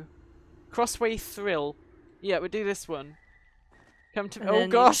 New. Crossway Thrill. Yeah, we'll do this one. Come to. And Oh then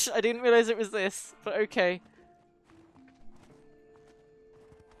gosh, I didn't realize it was this. But okay.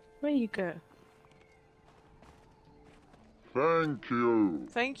 Where you go? Thank you.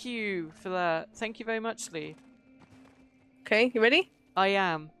 Thank you for that. Thank you very much, Lee. Okay, you ready? I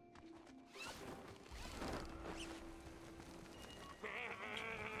am.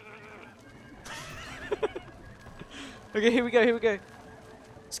 Okay, here we go.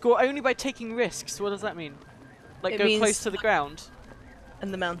 Score only by taking risks. What does that mean? Like It go means- close to the ground?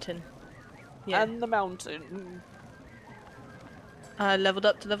 And the mountain. Yeah. And the mountain. Leveled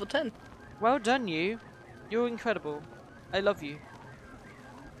up to level 10. Well done, you. You're incredible. I love you.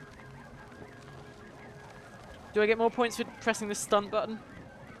 Do I get more points for pressing the stunt button?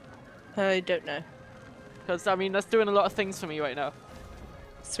 I don't know. Because, I mean, that's doing a lot of things for me right now.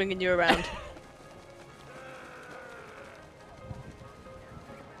 Swinging you around.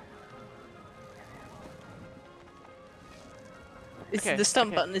 Okay, The stunt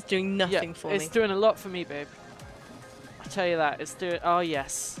okay. button is doing nothing for it's me. doing a lot for me, babe. I tell you that. It's doing... Oh,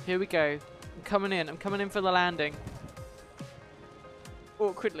 yes. Here we go. I'm coming in. I'm coming in for the landing.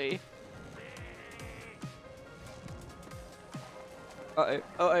 Awkwardly. Uh-oh.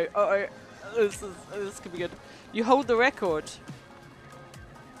 Uh-oh. Uh-oh. This could be good. You hold the record.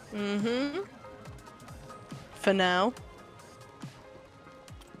 Mm-hmm. For now.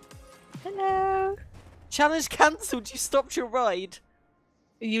 Hello. Challenge cancelled. You stopped your ride.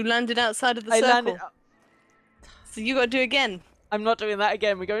 You landed outside of the I circle. landed... So you gotta do it again. I'm not doing that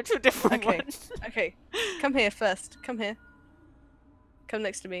again. We're going to a different Okay. one. Okay. Come here first. Come here. Come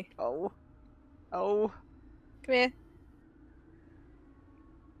next to me. Oh. Oh. Come here.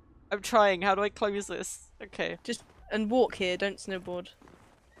 I'm trying. How do I close this? Okay. And walk here, don't snowboard.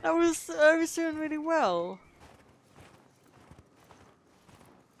 I was doing really well.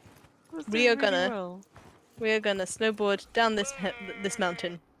 I was We doing are really gonna- well. We are gonna snowboard down this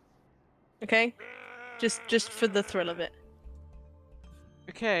mountain. Okay? Just for the thrill of it.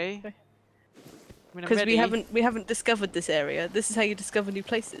 Okay. Okay. I mean, I'm Because ready. we haven't discovered this area. This is how you discover new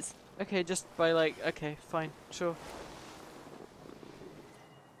places. Okay, just by like. Okay, fine, sure.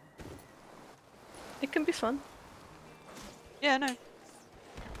 It can be fun. Yeah, no.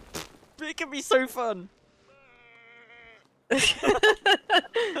 It can be so fun.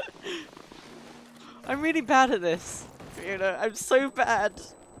 I'm really bad at this. Fiona, I'm so bad.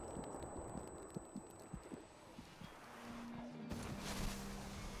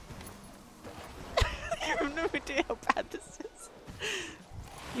 You have no idea how bad this is.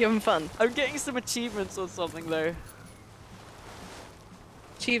 You having fun? I'm getting some achievements or something though.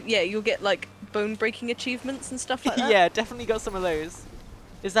 Yeah, you'll get like bone-breaking achievements and stuff like that. Yeah, definitely got some of those.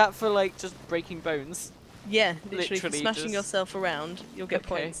 Is that for like just breaking bones? Yeah, literally for Literally smashing just- yourself around, you'll get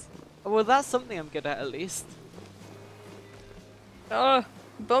Okay. points. Well, that's something I'm good at least. Oh,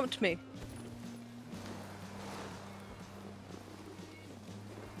 you bumped me.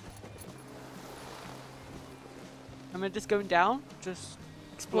 Am I just going down? Just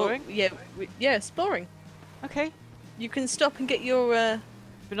exploring? Well, yeah, yeah, exploring. Okay. You can stop and get your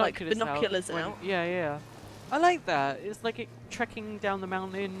binoculars when- out. Yeah, yeah. I like that. It's like trekking down the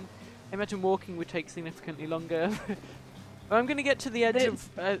mountain. I imagine walking would take significantly longer. But I'm gonna get to the edge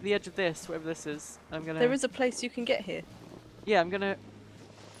of this, whatever this is. I'm gonna. There is a place you can get here. Yeah, I'm gonna.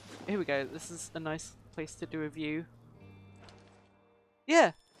 Here we go. This is a nice place to do a view.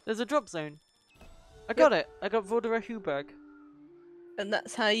 Yeah, there's a drop zone. I got it. I got Vordera Huberg. And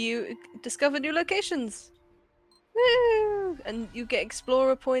that's how you discover new locations. Woo! And you get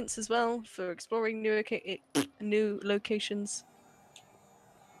explorer points as well for exploring new locations.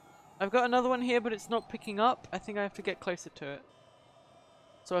 I've got another one here, but it's not picking up. I think I have to get closer to it.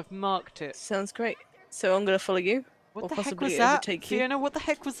 So I've marked it. Sounds great. So I'm gonna follow you. What or the heck possibly was that? overtake you. Fiona, what the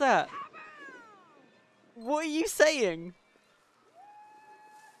heck was that? What are you saying?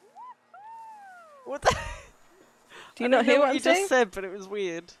 What the Do you not hear what I'm you saying? just said, but it was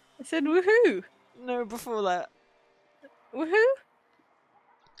weird. I said woohoo! No, before that. Woohoo!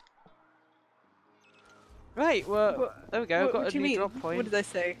 Right, well, What- there we go. I've got what a do you new mean? drop point. What did I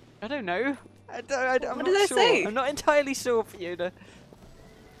say? I don't know. I'm What not did I sure. say? I'm not entirely sure, Fiona.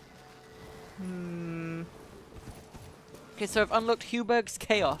 Hmm. Okay, so I've unlocked Huberg's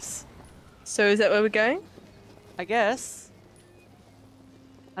Chaos. So is that where we're going? I guess.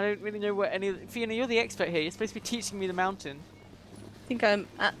 I don't really know what any. Fiona, you're the expert here. You're supposed to be teaching me the mountain. I think I'm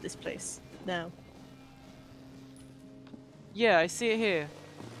at this place now. Yeah, I see it here.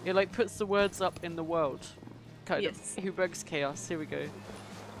 It like puts the words up in the world. Kind Yes. of. Huberg's Chaos. Here we go.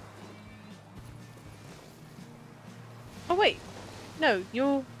 Oh wait, no,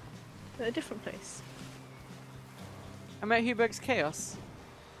 you're at a different place. I'm at Huberg's Chaos.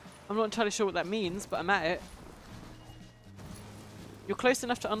 I'm not entirely sure what that means, but I'm at it. You're close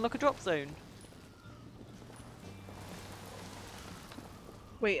enough to unlock a drop zone.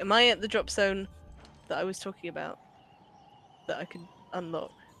 Wait, am I at the drop zone that I was talking about? That I could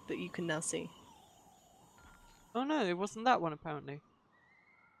unlock, that you can now see? Oh no, it wasn't that one apparently.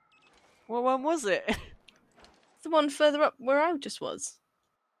 What one was it? It's the one further up where I just was.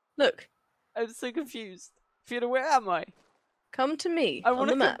 Look, I'm so confused. Fiona, where am I? come to me I on want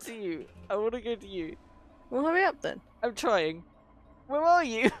the to come map. to you. I want to go to you. Well, hurry up then. I'm trying. Where are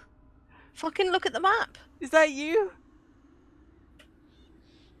you? Fucking look at the map. Is that you?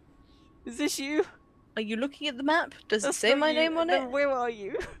 Is this you? Are you looking at the map? Does it That's say not my you. name on No, it? where are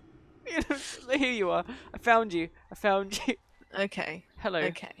you? Here you are. I found you. I found you. Okay. Hello.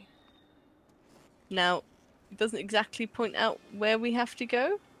 Okay. Now, it doesn't exactly point out where we have to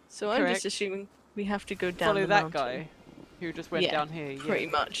go, so I'm Correct. just assuming we have to go down Follow the that mountain. guy who just went Yeah, down here. Yeah. Pretty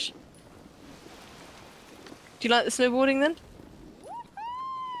much. Do you like the snowboarding then?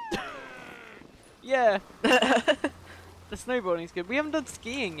 Yeah. The snowboarding's good. We haven't done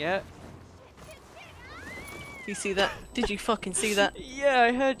skiing yet. You see that? Did you fucking see that? Yeah,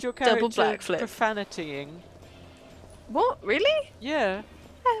 I heard your character Double backflip. profanitying. What? Really? Yeah,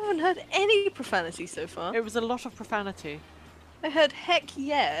 I haven't heard any profanity so far. it was a lot of profanity. I heard heck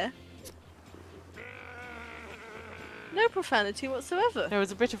yeah. No profanity whatsoever. There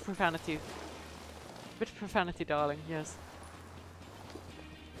was a bit of profanity. Bit of profanity, darling, yes.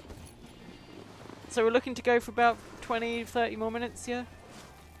 So we're looking to go for about 20, 30 more minutes, yeah?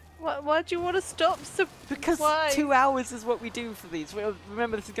 Why do you want to stop so... Because Why? 2 hours is what we do for these.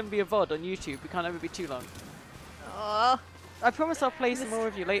 Remember, this is going to be a VOD on YouTube. We can't ever be too long. Aw, I promise I'll play some more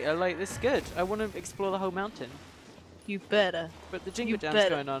of you later. Like, this is good. I want to explore the whole mountain. you better. But the jingle You jam's better.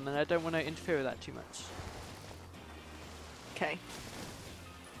 going on, and I don't want to interfere with that too much. Okay.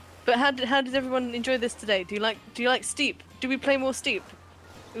 But how did everyone enjoy this today? Do you like Steep? Do we play more Steep?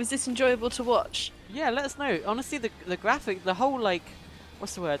 Was this enjoyable to watch? Yeah, let us know. Honestly, the graphic, the whole, like...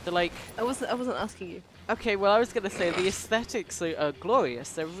 What's the word? The, like... I wasn't asking you. Okay, well, I was going to say the aesthetics are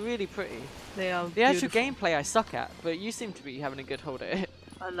glorious. They're really pretty. They are The actual beautiful. gameplay I suck at, but you seem to be having a good hold at it.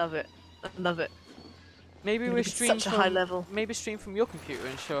 I love it. I love it. Maybe Gonna we be stream such a from high level. Maybe stream from your computer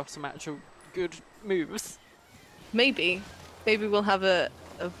and show off some actual good moves. Maybe we'll have a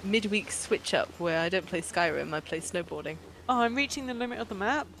midweek switch up where I don't play Skyrim, I play snowboarding. Oh, I'm reaching the limit of the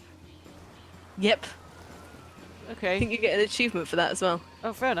map. Yep. I Okay. think you get an achievement for that as well.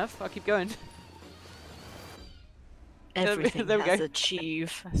 Oh, fair enough. I'll keep going. Everything there we has go.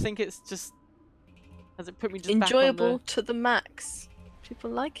 achieve. I think it's just... Has it put me just back Enjoyable on the... to the max. People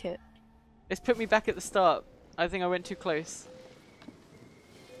like it. It's put me back at the start. I think I went too close.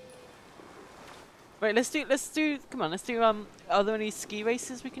 Right, let's do, come on, let's do, are there any ski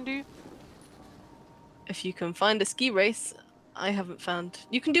races we can do? If you can find a ski race, I haven't found.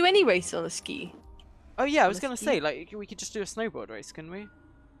 You can do any race on a ski. Oh yeah, I On was a gonna ski? say, like, we could just do a snowboard race, couldn't we?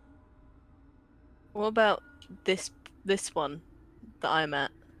 What about this one that I'm at?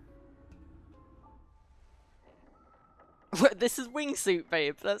 This is wingsuit,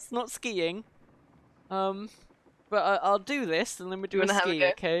 babe. That's not skiing. But I'll do this, and then we do You a wanna have a ski, go?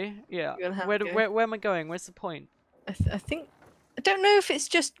 okay? Yeah. You wanna have Where, a go? where am I going? Where's the point? I think. I don't know if it's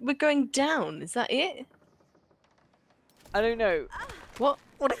just we're going down. Is that it? I don't know. What?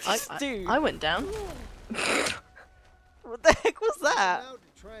 What did you just do? I went down. What the heck was that? I'm out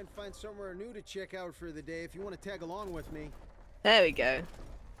to try and find somewhere new to check out for the day if you want to tag along with me. There we go.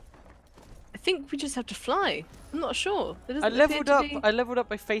 I think we just have to fly. I'm not sure. There I doesn't leveled appear up. to be... I leveled up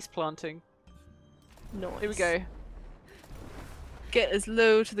by face planting. Nice. Here we go. Get as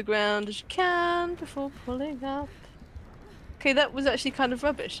low to the ground as you can before pulling up. Okay, that was actually kind of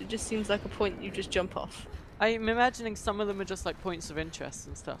rubbish. It just seems like a point you just jump off. I'm imagining some of them are just like points of interest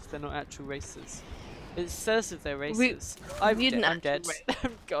and stuff. They're not actual races. It says if they're races. I'm you dead. didn't I'm dead. actually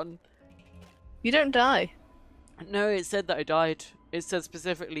I'm gone. You don't die. No, it said that I died. It said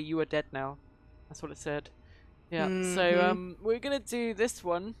specifically you are dead now. That's what it said. Yeah. So we're gonna do this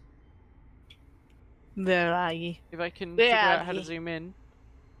one. Where are you? If I can Where figure are out how to ye? zoom in.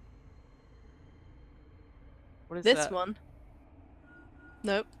 What is This that? one.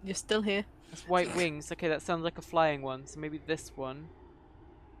 Nope, you're still here. That's white wings. Okay, that sounds like a flying one. So maybe this one.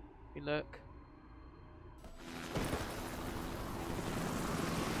 Let me look.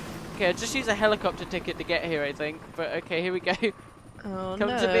 Okay, I just use a helicopter ticket to get here, I think. But okay, here we go. Oh Come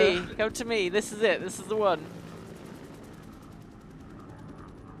no. to me. Come to me. This is it. This is the one.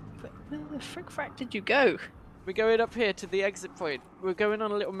 Where the frick frack did you go? We're going up here to the exit point. We're going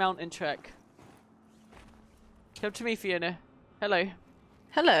on a little mountain trek. Come to me, Fiona. Hello.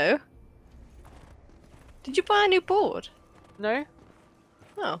 Hello? Did you buy a new board? No?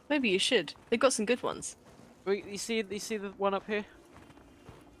 Oh, maybe you should. They've got some good ones. Wait, you see the one up here?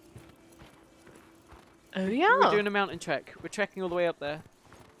 Oh yeah. We're doing a mountain trek. We're trekking all the way up there.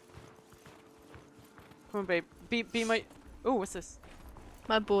 Come on, babe. Be my... Oh, what's this?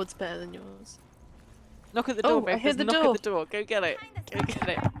 My board's better than yours. Knock at the door, Oh, babe. I hear There's a the knock door. at the door. Go get it. Go get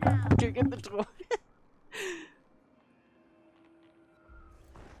it. Go get the door.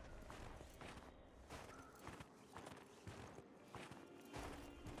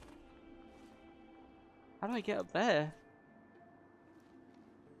 How do I get up there?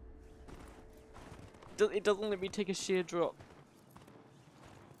 It doesn't let me take a sheer drop.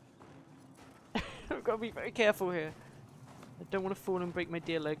 I've got to be very careful here. I don't want to fall and break my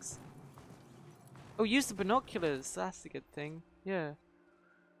dear legs. Oh, use the binoculars. That's the good thing. Yeah.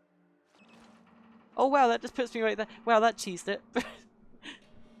 Oh wow, that just puts me right there. Wow, that cheesed it.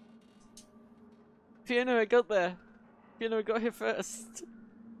 Fiona, I got there. Fiona, I got here first.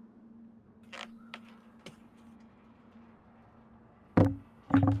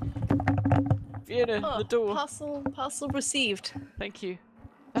 Fiona, Oh, the door. Parcel received. Thank you.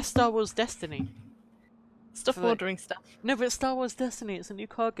 That's Star Wars Destiny. Stop For, like- ordering stuff. No, but Star Wars Destiny, it's a new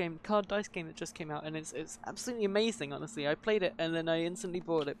card dice game that just came out, and it's absolutely amazing, honestly. I played it, and then I instantly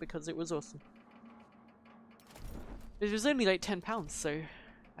bought it because it was awesome. It was only like £10, so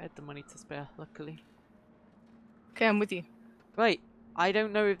I had the money to spare, luckily. Okay, I'm with you. Right, I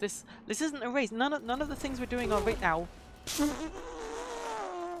don't know if this isn't a race. None of the things we're doing are right now.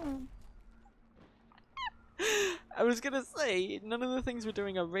 I was gonna say, none of the things we're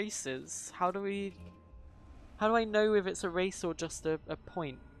doing are races. How do I know if it's a race or just a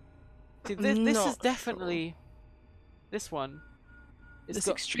point? See, this is Not definitely this one. It's This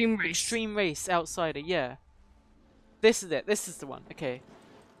got extreme race. Extreme race outsider, yeah. This is it. This is the one. Okay.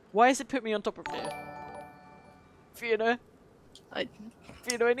 Why has it put me on top of here? Fiona, I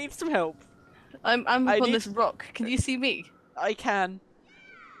need some help. I'm I up on need- this rock. Can you see me? I can.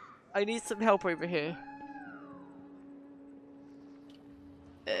 I need some help over here.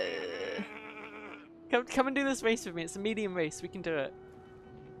 Come and do this race with me. It's a medium race. We can do it.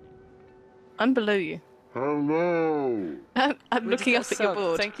 I'm below you. Hello. I'm We looking up just at got your subbed.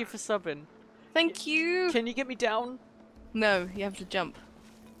 board. Thank you for subbing. Thank you. Can you get me down? No, you have to jump.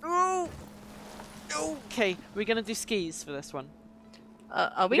 Oh. Okay, we're gonna do skis for this one.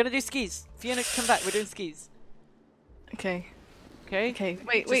 Are We're we? gonna do skis. Fiona, come back. We're doing skis. Okay. Okay. Okay.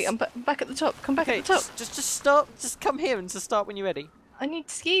 Wait. I'm back at the top. Come back at the top. Just start. Just come here and just start when you're ready. I need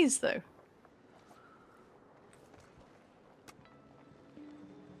skis though.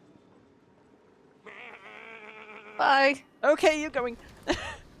 Bye. Okay, you're going.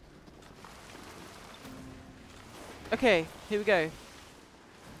 Okay, here we go.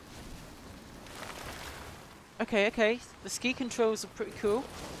 Okay. The ski controls are pretty cool.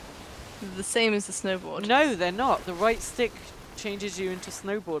 They're the same as the snowboard. No, they're not. The right stick changes you into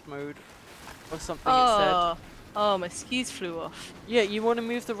snowboard mode. Or something it said. Oh, my skis flew off. Yeah, you want to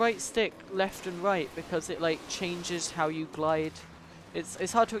move the right stick left and right because it like changes how you glide.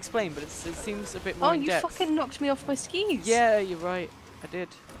 It's hard to explain, but it seems a bit more in depth. You fucking knocked me off my skis. Yeah, you're right. I did.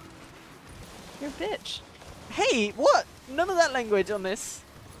 You're a bitch. Hey, what? None of that language on this,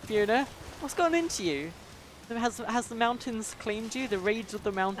 Fiona. What's gone into you? Has the mountains claimed you? The rage of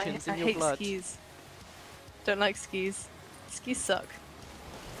the mountains in your blood. I hate skis. Don't like skis. Skis suck.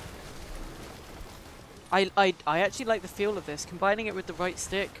 I actually like the feel of this. Combining it with the right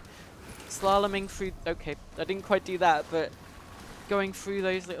stick, slaloming through. Okay, I didn't quite do that, but going through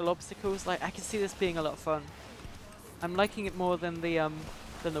those little obstacles, like I can see this being a lot of fun. I'm liking it more than the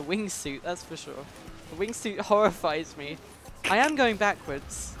wingsuit. That's for sure. The wingsuit horrifies me. I am going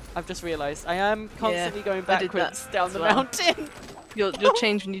backwards. I've just realised. I am constantly going backwards down the mountain. You'll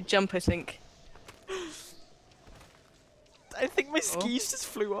change when you jump, I think. I think my skis just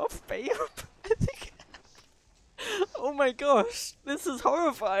flew off, babe. I think. Oh my gosh, this is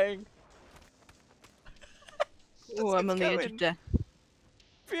horrifying. Oh, I'm on the edge of death.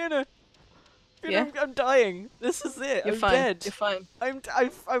 Fiona, Yeah? I'm dying. This is it. You're I'm fine. dead. You're fine.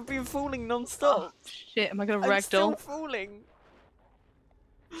 I've been falling non-stop. Oh, shit, am I gonna I'm still ragdoll? falling.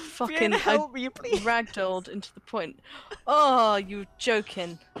 Fucking Fiona, help me, please. ragdolled into the point. Oh, you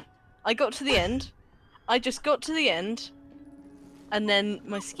joking. I got to the end. I just got to the end. And then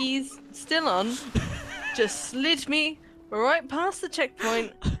my skis, still on, just slid me right past the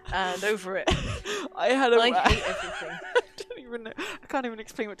checkpoint and over it. I hate everything. I don't even know. I can't even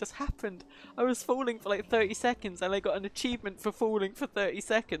explain what just happened. I was falling for like 30 seconds and I got an achievement for falling for 30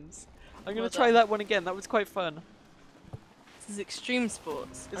 seconds. I'm going to try that one again. That was quite fun. This is extreme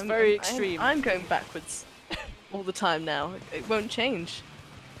sports. It's very extreme. I'm going backwards all the time now. It won't change.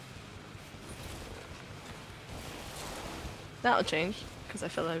 That'll change, because I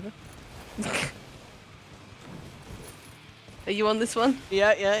fell over. Are you on this one?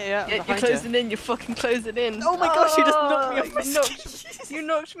 Yeah. Yeah, you're closing in, you're fucking closing in. Oh my gosh, you just knocked me off my skis. You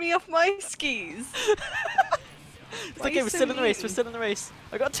knocked me off my skis. It's okay, we're still in the race.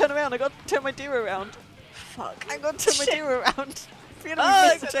 I gotta turn around, I gotta turn my deer around. Fuck. I gotta turn my deer around. Fiona,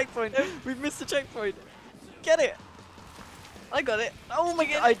 we've missed the checkpoint. We've missed the checkpoint. Get it. I got it. Oh my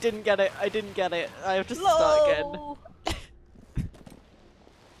god. I didn't get it. I have to start again.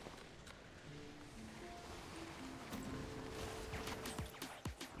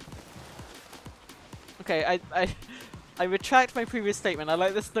 Okay, I retract my previous statement. I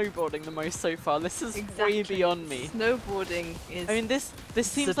like the snowboarding the most so far. This is way beyond me. Snowboarding is. I mean, this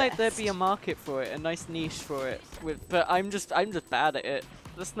seems like there'd be a market for it, a nice niche for it. But I'm just bad at it.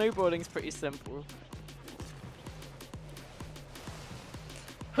 The snowboarding's pretty simple.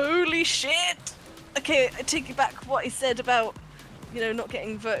 Holy shit! Okay, I take you back what I said about, not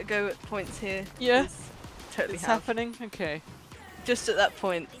getting vertigo at points here. Yeah, totally it's happening. Okay. Just at that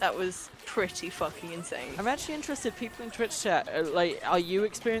point, that was pretty fucking insane. I'm actually interested, people in Twitch chat, are you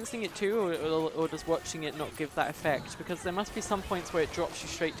experiencing it too, or does watching it not give that effect? Because there must be some points where it drops you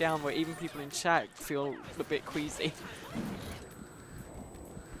straight down, where even people in chat feel a bit queasy.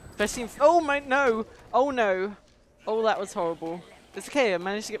 Especially oh no! Oh no! Oh, that was horrible. It's okay, I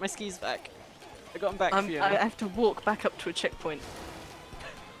managed to get my skis back. I got them back for you. I have to walk back up to a checkpoint.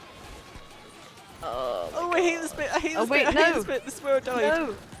 Oh, I hate this bit. I hate this bit. No. I hate this bit. This is where I died.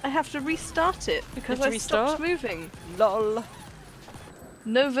 No, I have to restart it because I stopped moving. Lol.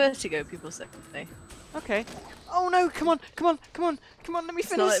 No vertigo, people say. Okay. Oh no! Come on! Let me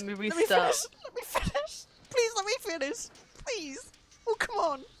finish. Not let me restart. Let me finish. Please let me finish. Please. Oh come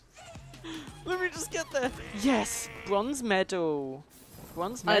on. Let me just get there. Yes, bronze medal.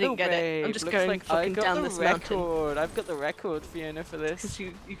 Bronze medal. I didn't get it. I'm just Looks going like fucking down this mountain. I've got the record, Fiona, for this. Because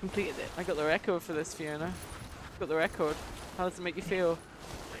you completed it. I got the record for this, Fiona. I've got the record. How does it make you feel?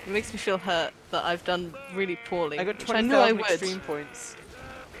 It makes me feel hurt that I've done really poorly. I got 20,000 extreme points.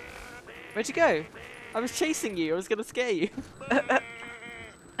 Where'd you go? I was chasing you. I was gonna scare you.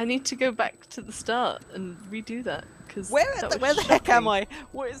 I need to go back to the start and redo that. Where the heck am I?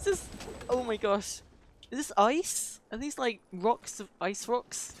 What is this? Oh my gosh. Is this ice? Are these like rocks of ice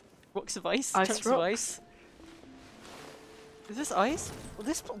rocks? Rocks of ice? Chunks of ice? Is this ice? Well,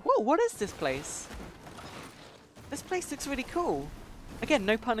 whoa, what is this place? This place looks really cool. Again,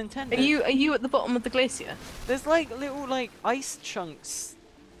 no pun intended. Are you at the bottom of the glacier? There's like little like ice chunks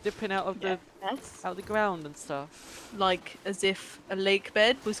dipping out of Yes. out of the ground and stuff. Like as if a lake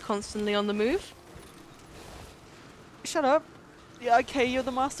bed was constantly on the move? Shut up. Yeah, okay, you're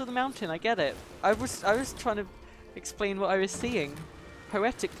the master of the mountain. I get it. I was trying to explain what I was seeing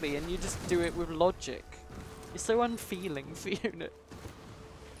poetically, and you just do it with logic. You're so unfeeling, Fiona.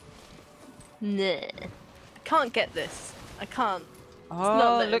 Nah. I can't get this. I can't.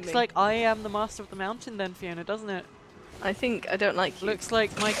 Oh, looks like I am the master of the mountain then, Fiona, doesn't it? I think I don't like you. Looks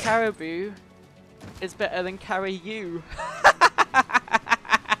like my caribou is better than carry you.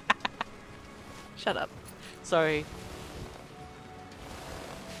 Shut up. Sorry.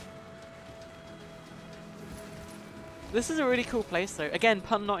 This is a really cool place though. Again,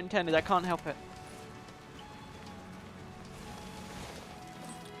 pun not intended, I can't help it.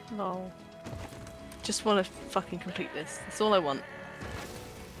 No. Just want to fucking complete this. That's all I want.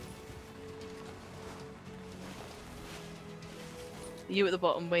 You at the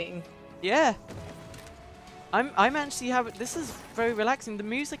bottom waiting. Yeah. I'm actually having, this is very relaxing. The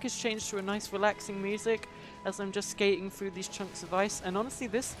music has changed to a nice relaxing music as I'm just skating through these chunks of ice, and honestly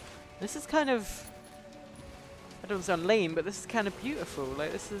this is kind of, I don't sound lame, but this is kind of beautiful.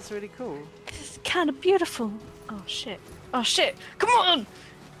 Like, this is really cool. This is kind of beautiful. Oh shit. Oh shit. Come on!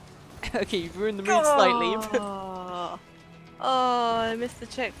 Okay, you've ruined the mood slightly. But Oh, I missed the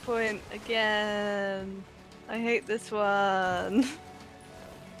checkpoint again. I hate this one.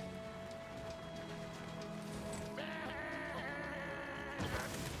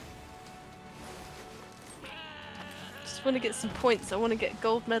 Just want to get some points. I want to get a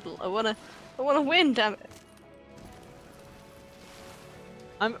gold medal. I want to win, damn it.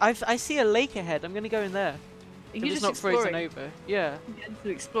 I see a lake ahead. I'm gonna go in there. Are If you it's just not frozen exploring? over. Yeah. Getting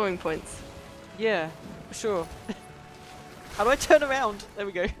some exploring points. Yeah, for sure. How do I turn around? There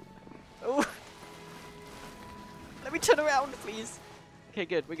we go. Oh. Let me turn around, please. Okay,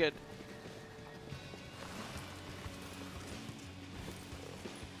 good. We're good.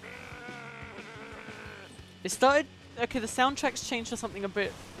 It started... Okay, the soundtrack's changed to something a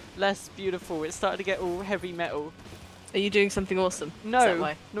bit less beautiful. It started to get all heavy metal. Are you doing something awesome? Is No, that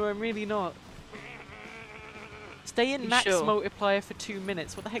why? no, I'm really not. Stay in You max sure? multiplier for 2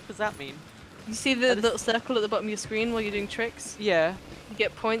 minutes. What the heck does that mean? You see the little circle at the bottom of your screen while you're doing tricks? Yeah, You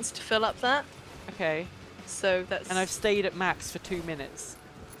get points to fill up that. okay. So that's... And I've stayed at max for 2 minutes.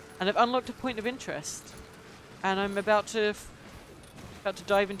 And I've unlocked a point of interest. And I'm about to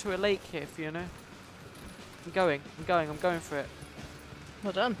dive into a lake here, Fiona. I'm going for it.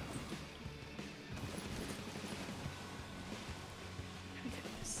 Well done.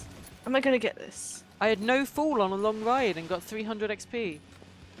 Am I gonna get this? I had no fall on a long ride and got 300 XP.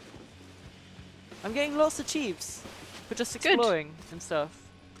 I'm getting lots of chiefs for just Good. exploring and stuff.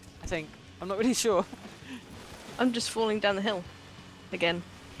 I think. I'm not really sure. I'm just falling down the hill. Again.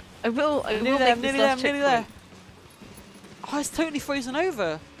 I will Nearly make there, this nearly there, last nearly there. checkpoint. Oh, it's totally frozen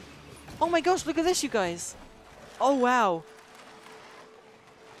over. Oh my gosh, look at this, you guys. Oh, wow.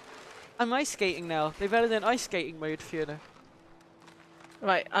 I'm ice skating now. They've added an ice skating mode, Fiona.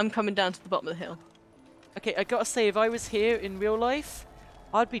 Right, I'm coming down to the bottom of the hill. Okay, I gotta say, if I was here in real life,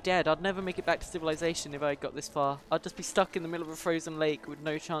 I'd be dead. I'd never make it back to civilization if I got this far. I'd just be stuck in the middle of a frozen lake with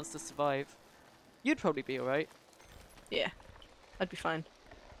no chance to survive. You'd probably be alright. Yeah. I'd be fine.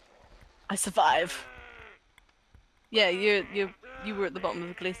 I survive. Yeah, you were at the bottom of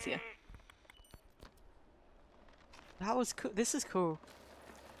the glacier. That was cool. This is cool.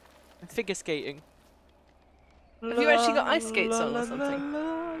 I'm figure skating. Have you actually got ice skates on or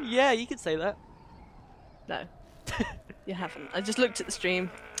something? Yeah, you could say that. No. You haven't. I just looked at the stream.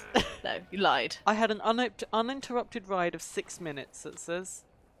 No, you lied. I had an uninterrupted ride of 6 minutes, it says.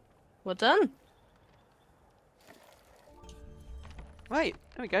 Well done. Right,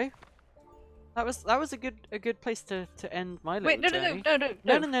 there we go. That was a good place to end my little Wait, no, journey.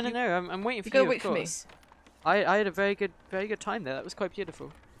 no. I'm waiting for You gotta you, wait of for me. course. I had a very good time there. That was quite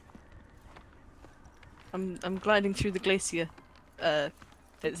beautiful. I'm gliding through the glacier.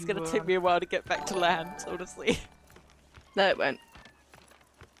 It's You gonna were take on. me a while to get back to land, honestly. No, it won't.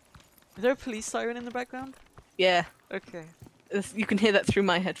 Is there a police siren in the background? Yeah, Okay. you can hear that through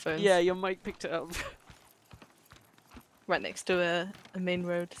my headphones. Yeah, your mic picked it up. Right next to a main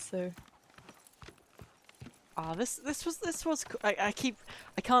road, so. Ah, this was I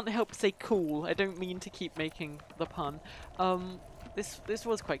can't help but say cool. I don't mean to keep making the pun. This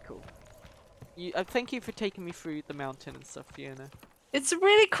was quite cool. Thank you for taking me through the mountain and stuff, Fiona. It's a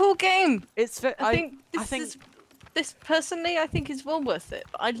really cool game. It's I think this is this personally, I think is well worth it.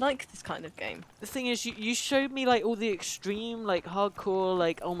 I like this kind of game. The thing is, you showed me like all the extreme, like hardcore,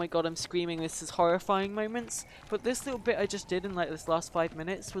 like oh my god, I'm screaming, this is horrifying moments. But this little bit I just did in like this last 5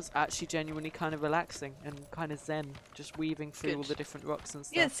 minutes was actually genuinely kind of relaxing and kind of zen, just weaving through all the different rocks and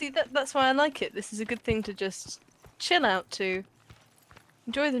stuff. Yeah, see that's why I like it. This is a good thing to just chill out to,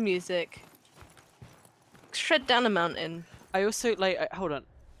 enjoy the music, shred down a mountain. I also like hold on.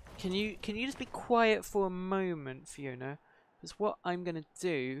 Can you just be quiet for a moment, Fiona? Because what I'm gonna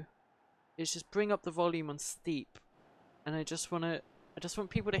do is just bring up the volume on steep, and I just want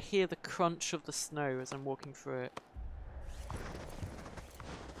people to hear the crunch of the snow as I'm walking through it.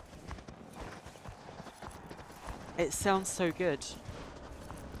 It sounds so good.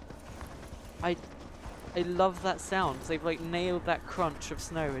 I love that sound. They've like nailed that crunch of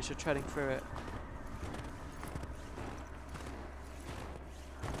snow as you're treading through it.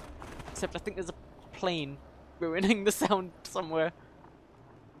 Except I think there's a plane ruining the sound somewhere.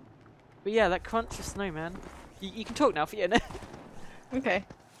 But yeah, that crunch of snow, man. You can talk now, Fiona. Okay.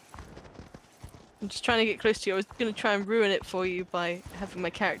 I'm just trying to get close to you. I was going to try and ruin it for you by having my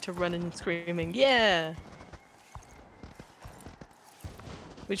character running and screaming, yeah!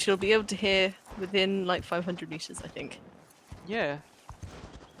 Which you'll be able to hear within like 500 meters, I think. Yeah.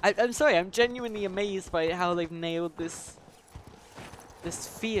 I'm sorry, I'm genuinely amazed by how they've nailed this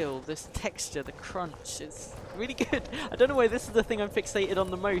feel, this texture, the crunch. It's really good. I don't know why this is the thing I'm fixated on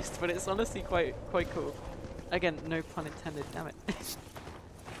the most, but it's honestly quite cool. Again, no pun intended, damn it.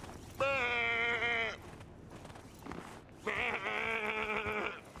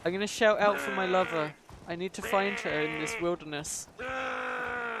 I'm gonna shout out for my lover. I need to find her in this wilderness.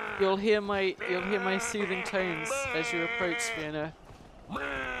 You'll hear my soothing tones as you approach, Fiona.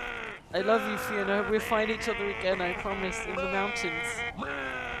 I love you, Fiona. We'll find each other again, I promise, in the mountains.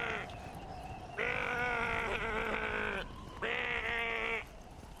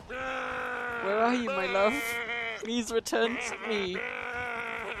 Where are you, my love? Please return to me.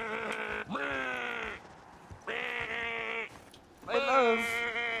 My love.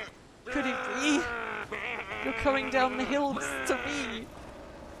 Could it be? You're coming down the hills to me.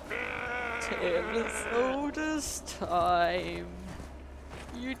 Taylor's oldest time.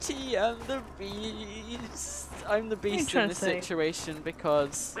 Beauty and the Beast. I'm the beast in this situation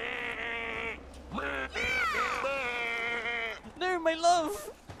because... No, my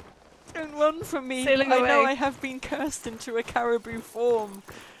love! Don't run from me. Sailing I away. know I have been cursed into a caribou form,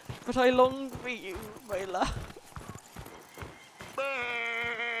 but I long for you, my love.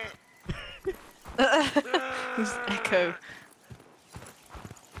 Just echo.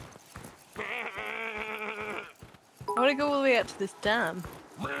 I want to go all the way out to this dam.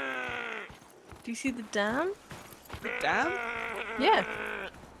 Do you see the dam? The dam? Yeah.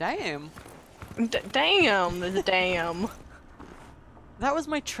 Damn. Damn, there's a dam. That was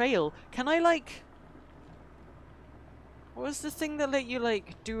my trail. Can I like... What was the thing that let you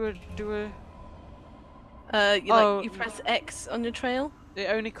like do a... You press X on your trail? It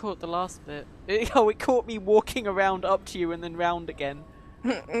only caught the last bit. It caught me walking around up to you and then round again.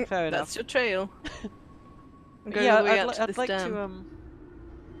 Fair enough. That's your trail. Yeah, all the way out I'd this like dam.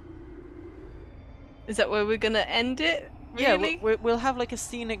 to Is that where we're gonna end it? Really? Yeah, we'll have like a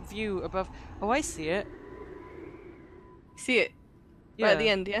scenic view above. Oh, I see it. See it? Yeah. Right at the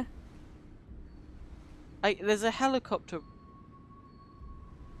end, yeah? There's a helicopter.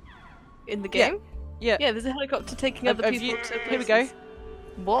 In the game? Yeah. Yeah, there's a helicopter taking other people to places. Here we go.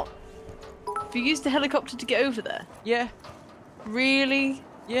 What? Have you used the helicopter to get over there? Yeah. Really?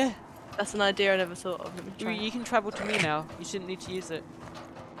 Yeah. That's an idea I never thought of. Let me try. You can travel to me now. You shouldn't need to use it.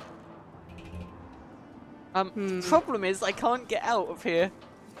 Problem is, I can't get out of here.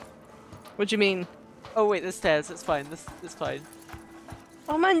 What do you mean? Oh wait, there's stairs. It's fine. It's fine.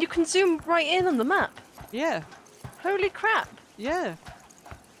 Oh man, you can zoom right in on the map. Yeah. Holy crap. Yeah.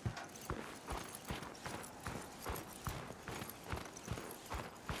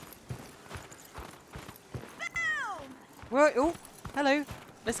 Right. Oh, hello.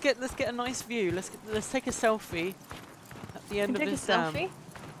 Let's get a nice view. Let's take a selfie at the end of this dam. Take a selfie?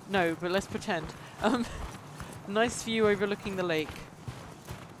 No, but let's pretend. Nice view overlooking the lake.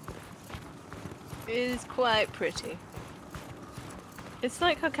 It is quite pretty. It's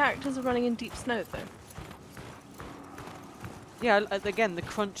like our characters are running in deep snow though. Yeah, again, the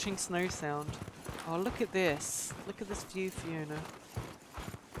crunching snow sound. Oh, look at this. Look at this view, Fiona.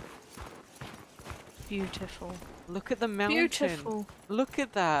 Beautiful. Look at the mountain. Beautiful. Look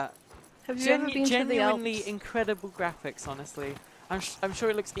at that. Have you ever been to the Genuinely Alps? incredible graphics, honestly. I'm sure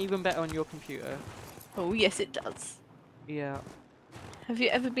it looks even better on your computer. Oh yes, it does. Yeah. Have you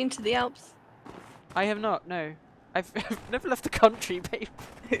ever been to the Alps? I have not, no. I've never left the country, babe.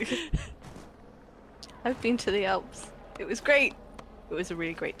 I've been to the Alps. It was great. It was a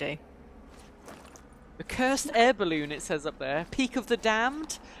really great day. The cursed air balloon, it says up there. Peak of the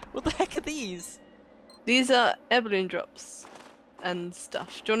Damned? What the heck are these? These are air balloon drops and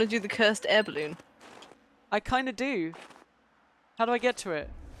stuff. Do you want to do the cursed air balloon? I kind of do. How do I get to it?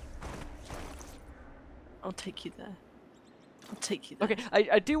 I'll take you there. I'll take you there. Okay,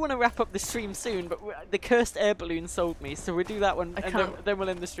 I do want to wrap up the stream soon, but the cursed air balloon sold me, so we'll do that one, and then we'll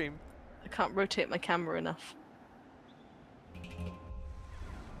end the stream. I can't rotate my camera enough.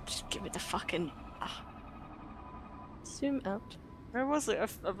 Just give it the fucking... Zoom out. Where was it?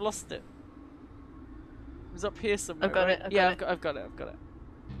 I've lost it. It was up here somewhere. I've got right? it. I've got it.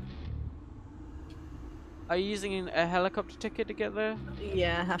 Are you using a helicopter ticket to get there?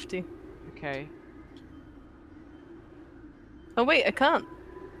 Yeah, I have to. Okay. Oh wait, I can't.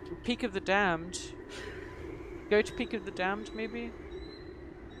 Peak of the Damned. Go to Peak of the Damned, maybe?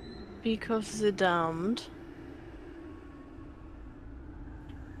 Peak of the Damned.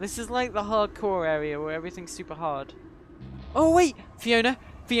 This is like the hardcore area where everything's super hard. Oh wait! Fiona!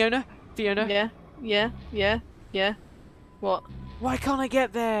 Yeah. What? Why can't I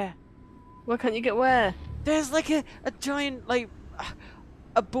get there? Why can't you get where? There's like a giant, like,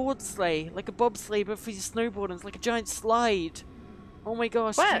 a board sleigh. Like a bobsleigh, but for your snowboard, and it's like a giant slide. Oh my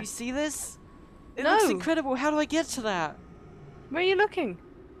gosh, Where? do you see this? It No. looks incredible. How do I get to that? Where are you looking?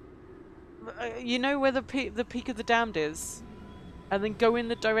 You know where the Peak of the Damned is? And then go in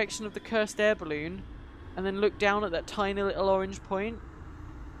the direction of the cursed air balloon, and then look down at that tiny little orange point.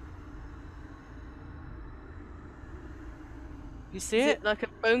 You see Is it? it like a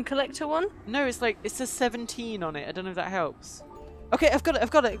bone collector one? No, it's like, it says 17 on it. I don't know if that helps. Okay, I've got it. I've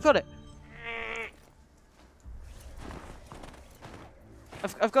got it.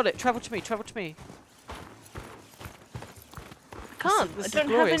 Travel to me. I can't. This is I don't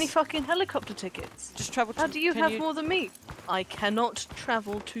have glorious. any fucking helicopter tickets. Just travel to How do you can have more than me? I cannot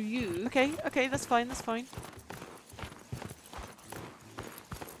travel to you. Okay, that's fine.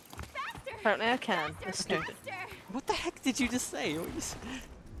 Apparently I can. That's stupid. What the heck did you just say?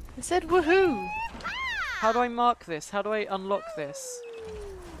 I said woohoo! How do I mark this? How do I unlock this?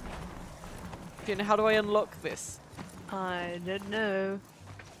 Fiona, how do I unlock this? I don't know.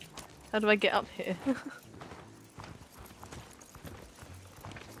 How do I get up here?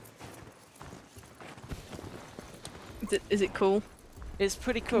 Is it cool? It's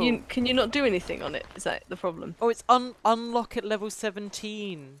pretty cool. Can you not do anything on it? Is that the problem? Oh, it's unlock at level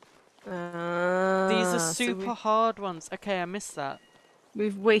 17. These are super hard ones. Okay, I missed that.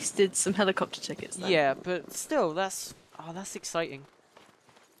 We've wasted some helicopter tickets then. Yeah, but still, that's exciting.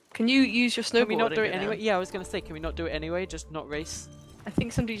 Can you use your snowboard? Can we not do it anyway? Yeah, I was gonna say, can we not do it anyway? Just not race. I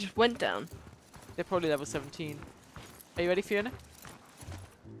think somebody just went down. They're probably level 17. Are you ready, Fiona?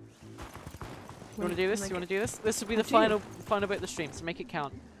 You want to do this? You want to do this? This will be the final bit of the stream, so make it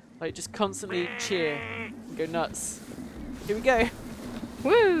count. Like, just constantly cheer and go nuts. Here we go.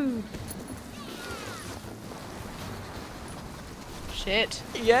 Woo! Shit.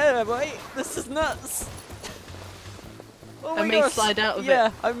 Yeah, boy. This is nuts. Oh I my may gosh. slide out of it.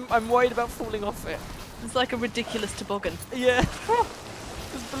 Yeah, I'm worried about falling off it. It's like a ridiculous toboggan. Yeah.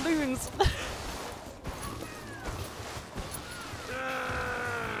 There's balloons.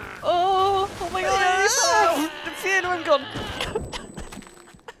 Oh my god! Fiona, I'm gone.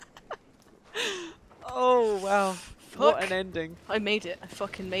 Oh wow. What an ending. I made it. I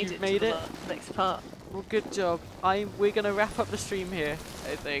fucking made You've it. made to it? the next part. Well, good job. We're gonna wrap up the stream here,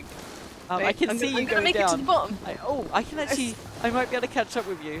 I think. Wait, I can see you I'm gonna going make down. it to the bottom. I can actually. I might be able to catch up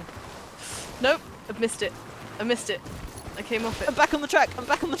with you. Nope, I've missed it. I missed it. I came off it. I'm back on the track.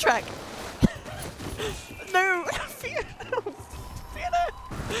 No, Fiona.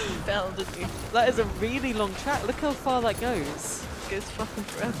 You fell, didn't you? That is a really long track. Look how far that goes. It goes fucking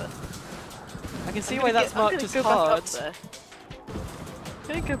forever. I can see why that's marked as hard. I'm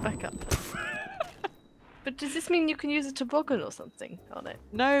gonna go back up there. But does this mean you can use a toboggan or something on it?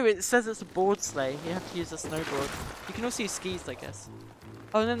 No, it says it's a board sleigh. You have to use a snowboard. You can also use skis, I guess.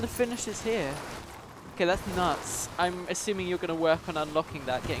 Oh, and then the finish is here. Okay, that's nuts. I'm assuming you're going to work on unlocking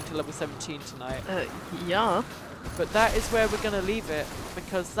that, getting to level 17 tonight. Yeah. But that is where we're going to leave it,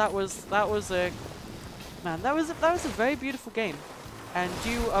 because that was a very beautiful game. And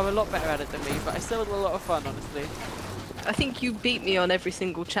you are a lot better at it than me, but I still had a lot of fun, honestly. I think you beat me on every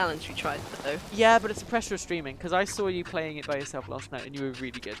single challenge we tried, though. Yeah, but it's the pressure of streaming, because I saw you playing it by yourself last night, and you were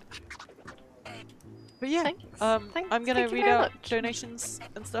really good. But yeah, Thanks. I'm gonna read out donations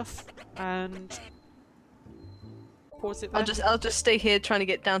and stuff, and pause it there. I'll just stay here trying to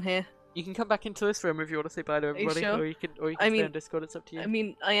get down here. You can come back into this room if you want to say bye to everybody, sure? or you can I stay mean- on Discord. It's up to you. I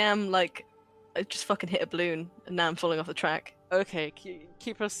mean, I am like, I just fucking hit a balloon and now I'm falling off the track. Okay,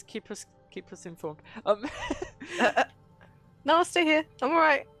 keep us informed. No, I'll stay here. I'm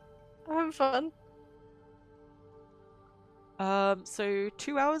alright. I'm having fun. So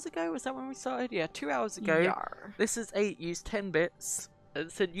 2 hours ago, was that when we started? Yeah, 2 hours ago. Yar. This is 8 used 10 bits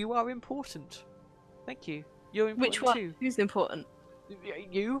and said you are important. Thank you. You're important Which one? too. Who's important?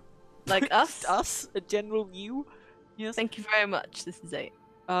 You? Like us? Us? A general you? Yes. Thank you very much. This is 8.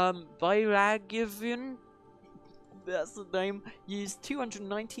 Byragivian, that's the name, used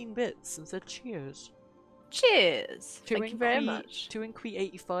 219 bits and said cheers. Cheers! Thank you very Tuinkwe- much.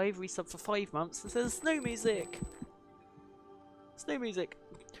 Tuinkwe85 resubbed for 5 months and says snow music. Snow music.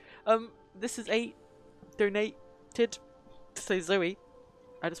 This is 8 donated to say Zoey.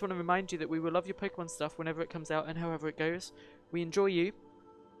 I just want to remind you that we will love your Pokemon stuff whenever it comes out and however it goes. We enjoy you.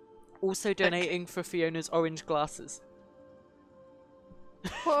 Also donating for Fiona's orange glasses.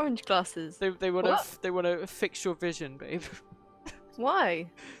 What orange glasses? They want to fix your vision, babe.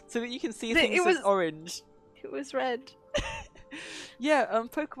 Why? So that you can see It things was- as orange. It was red. Yeah,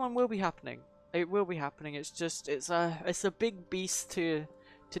 Pokemon will be happening. It will be happening. It's just it's a big beast to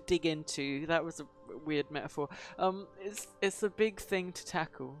dig into. That was a weird metaphor. It's a big thing to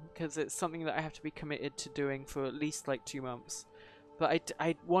tackle because it's something that I have to be committed to doing for at least like 2 months. But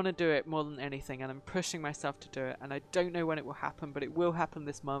I want to do it more than anything, and I'm pushing myself to do it. And I don't know when it will happen, but it will happen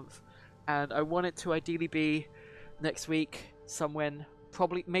this month. And I want it to ideally be next week, somewhen,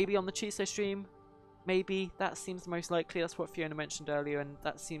 probably maybe on the Tuesday stream. Maybe that seems most likely. That's what Fiona mentioned earlier, and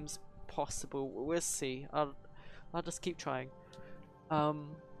that seems possible. We'll see. I'll just keep trying. Can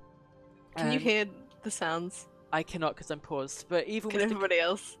you and hear the sounds? I cannot because I'm paused. But even Can with everybody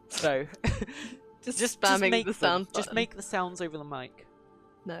else? no, Just spamming make the sound Just button. make the sounds over the mic.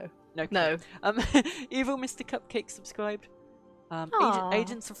 No. No. No. Evil Mr. Cupcake subscribed. Aw.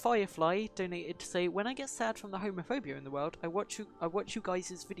 Agents of Firefly donated to say, when I get sad from the homophobia in the world, I watch you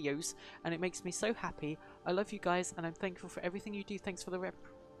guys' videos and it makes me so happy. I love you guys and I'm thankful for everything you do. Thanks for the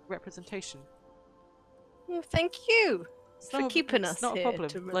representation. Well, thank you It's for not- keeping it's us not a here problem.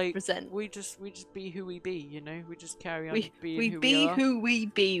 to Like, represent. we just be who we be, you know. We just carry on We being who be we are. who we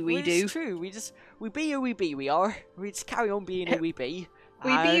be. We Well, do. It's true. We be who we be. We are. We just carry on being who we be. We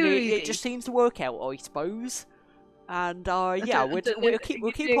be And who it, we it be. just seems to work out, I suppose. And yeah, I don't know we'll if keep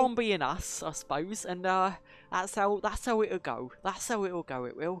you keep think- on being us, I suppose. And that's how it'll go. That's how it'll go.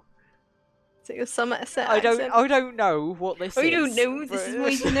 It will. Is it your Somerset I accent? don't know what this Oh, is. you don't know? This is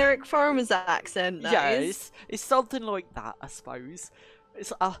my generic farmer's accent. That Yeah, is. it's something like that, I suppose.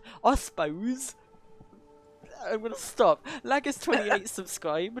 It's I suppose. I'm gonna stop. Laggers28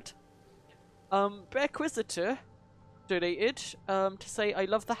 subscribed. Bearquisitor donated to say I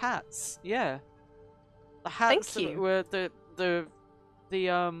love the hats. Yeah, the hats Thank you. were the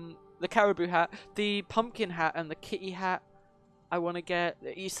caribou hat, the pumpkin hat, and the kitty hat. I want to get.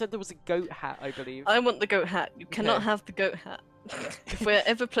 You said there was a goat hat, I believe. I want the goat hat. You cannot Okay. have the goat hat. If we're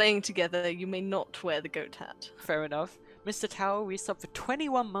ever playing together, you may not wear the goat hat. Fair enough. Mr. Tao resubbed for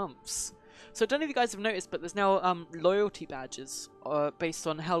 21 months. So I don't know if you guys have noticed, but there's now loyalty badges based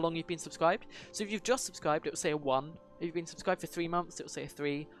on how long you've been subscribed. So if you've just subscribed, it will say a 1. If you've been subscribed for 3 months, it will say a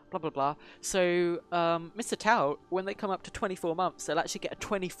 3. Blah blah blah. So Mr. Tao, when they come up to 24 months, they'll actually get a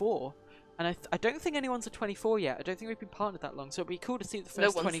 24. And I don't think anyone's a 24 yet. I don't think we've been partnered that long. So it'd be cool to see the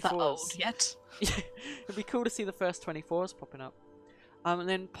first No one's 24s. that old yet. It'd be cool to see the first 24s popping up. And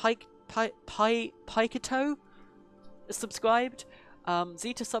then Pikato subscribed.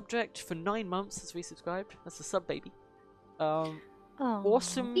 Zeta Subject for 9 months has resubscribed. That's a sub baby.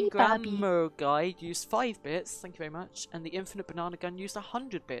 Awesome wee Grammar Guide used 5 bits. Thank you very much. And the Infinite Banana Gun used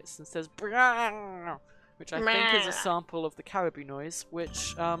 100 bits and says "Brrrr," which I think is a sample of the caribou noise,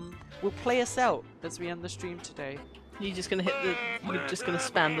 which will play us out as we end the stream today. You're just gonna you're just gonna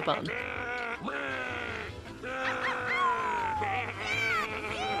spam the button.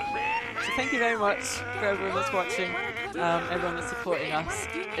 So thank you very much for everyone that's watching, everyone that's supporting us.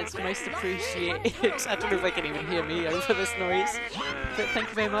 It's most appreciated. I don't know if I can even hear me over this noise. But thank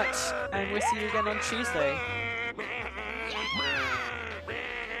you very much, and we'll see you again on Tuesday.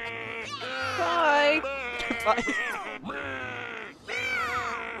 Bye. Bye.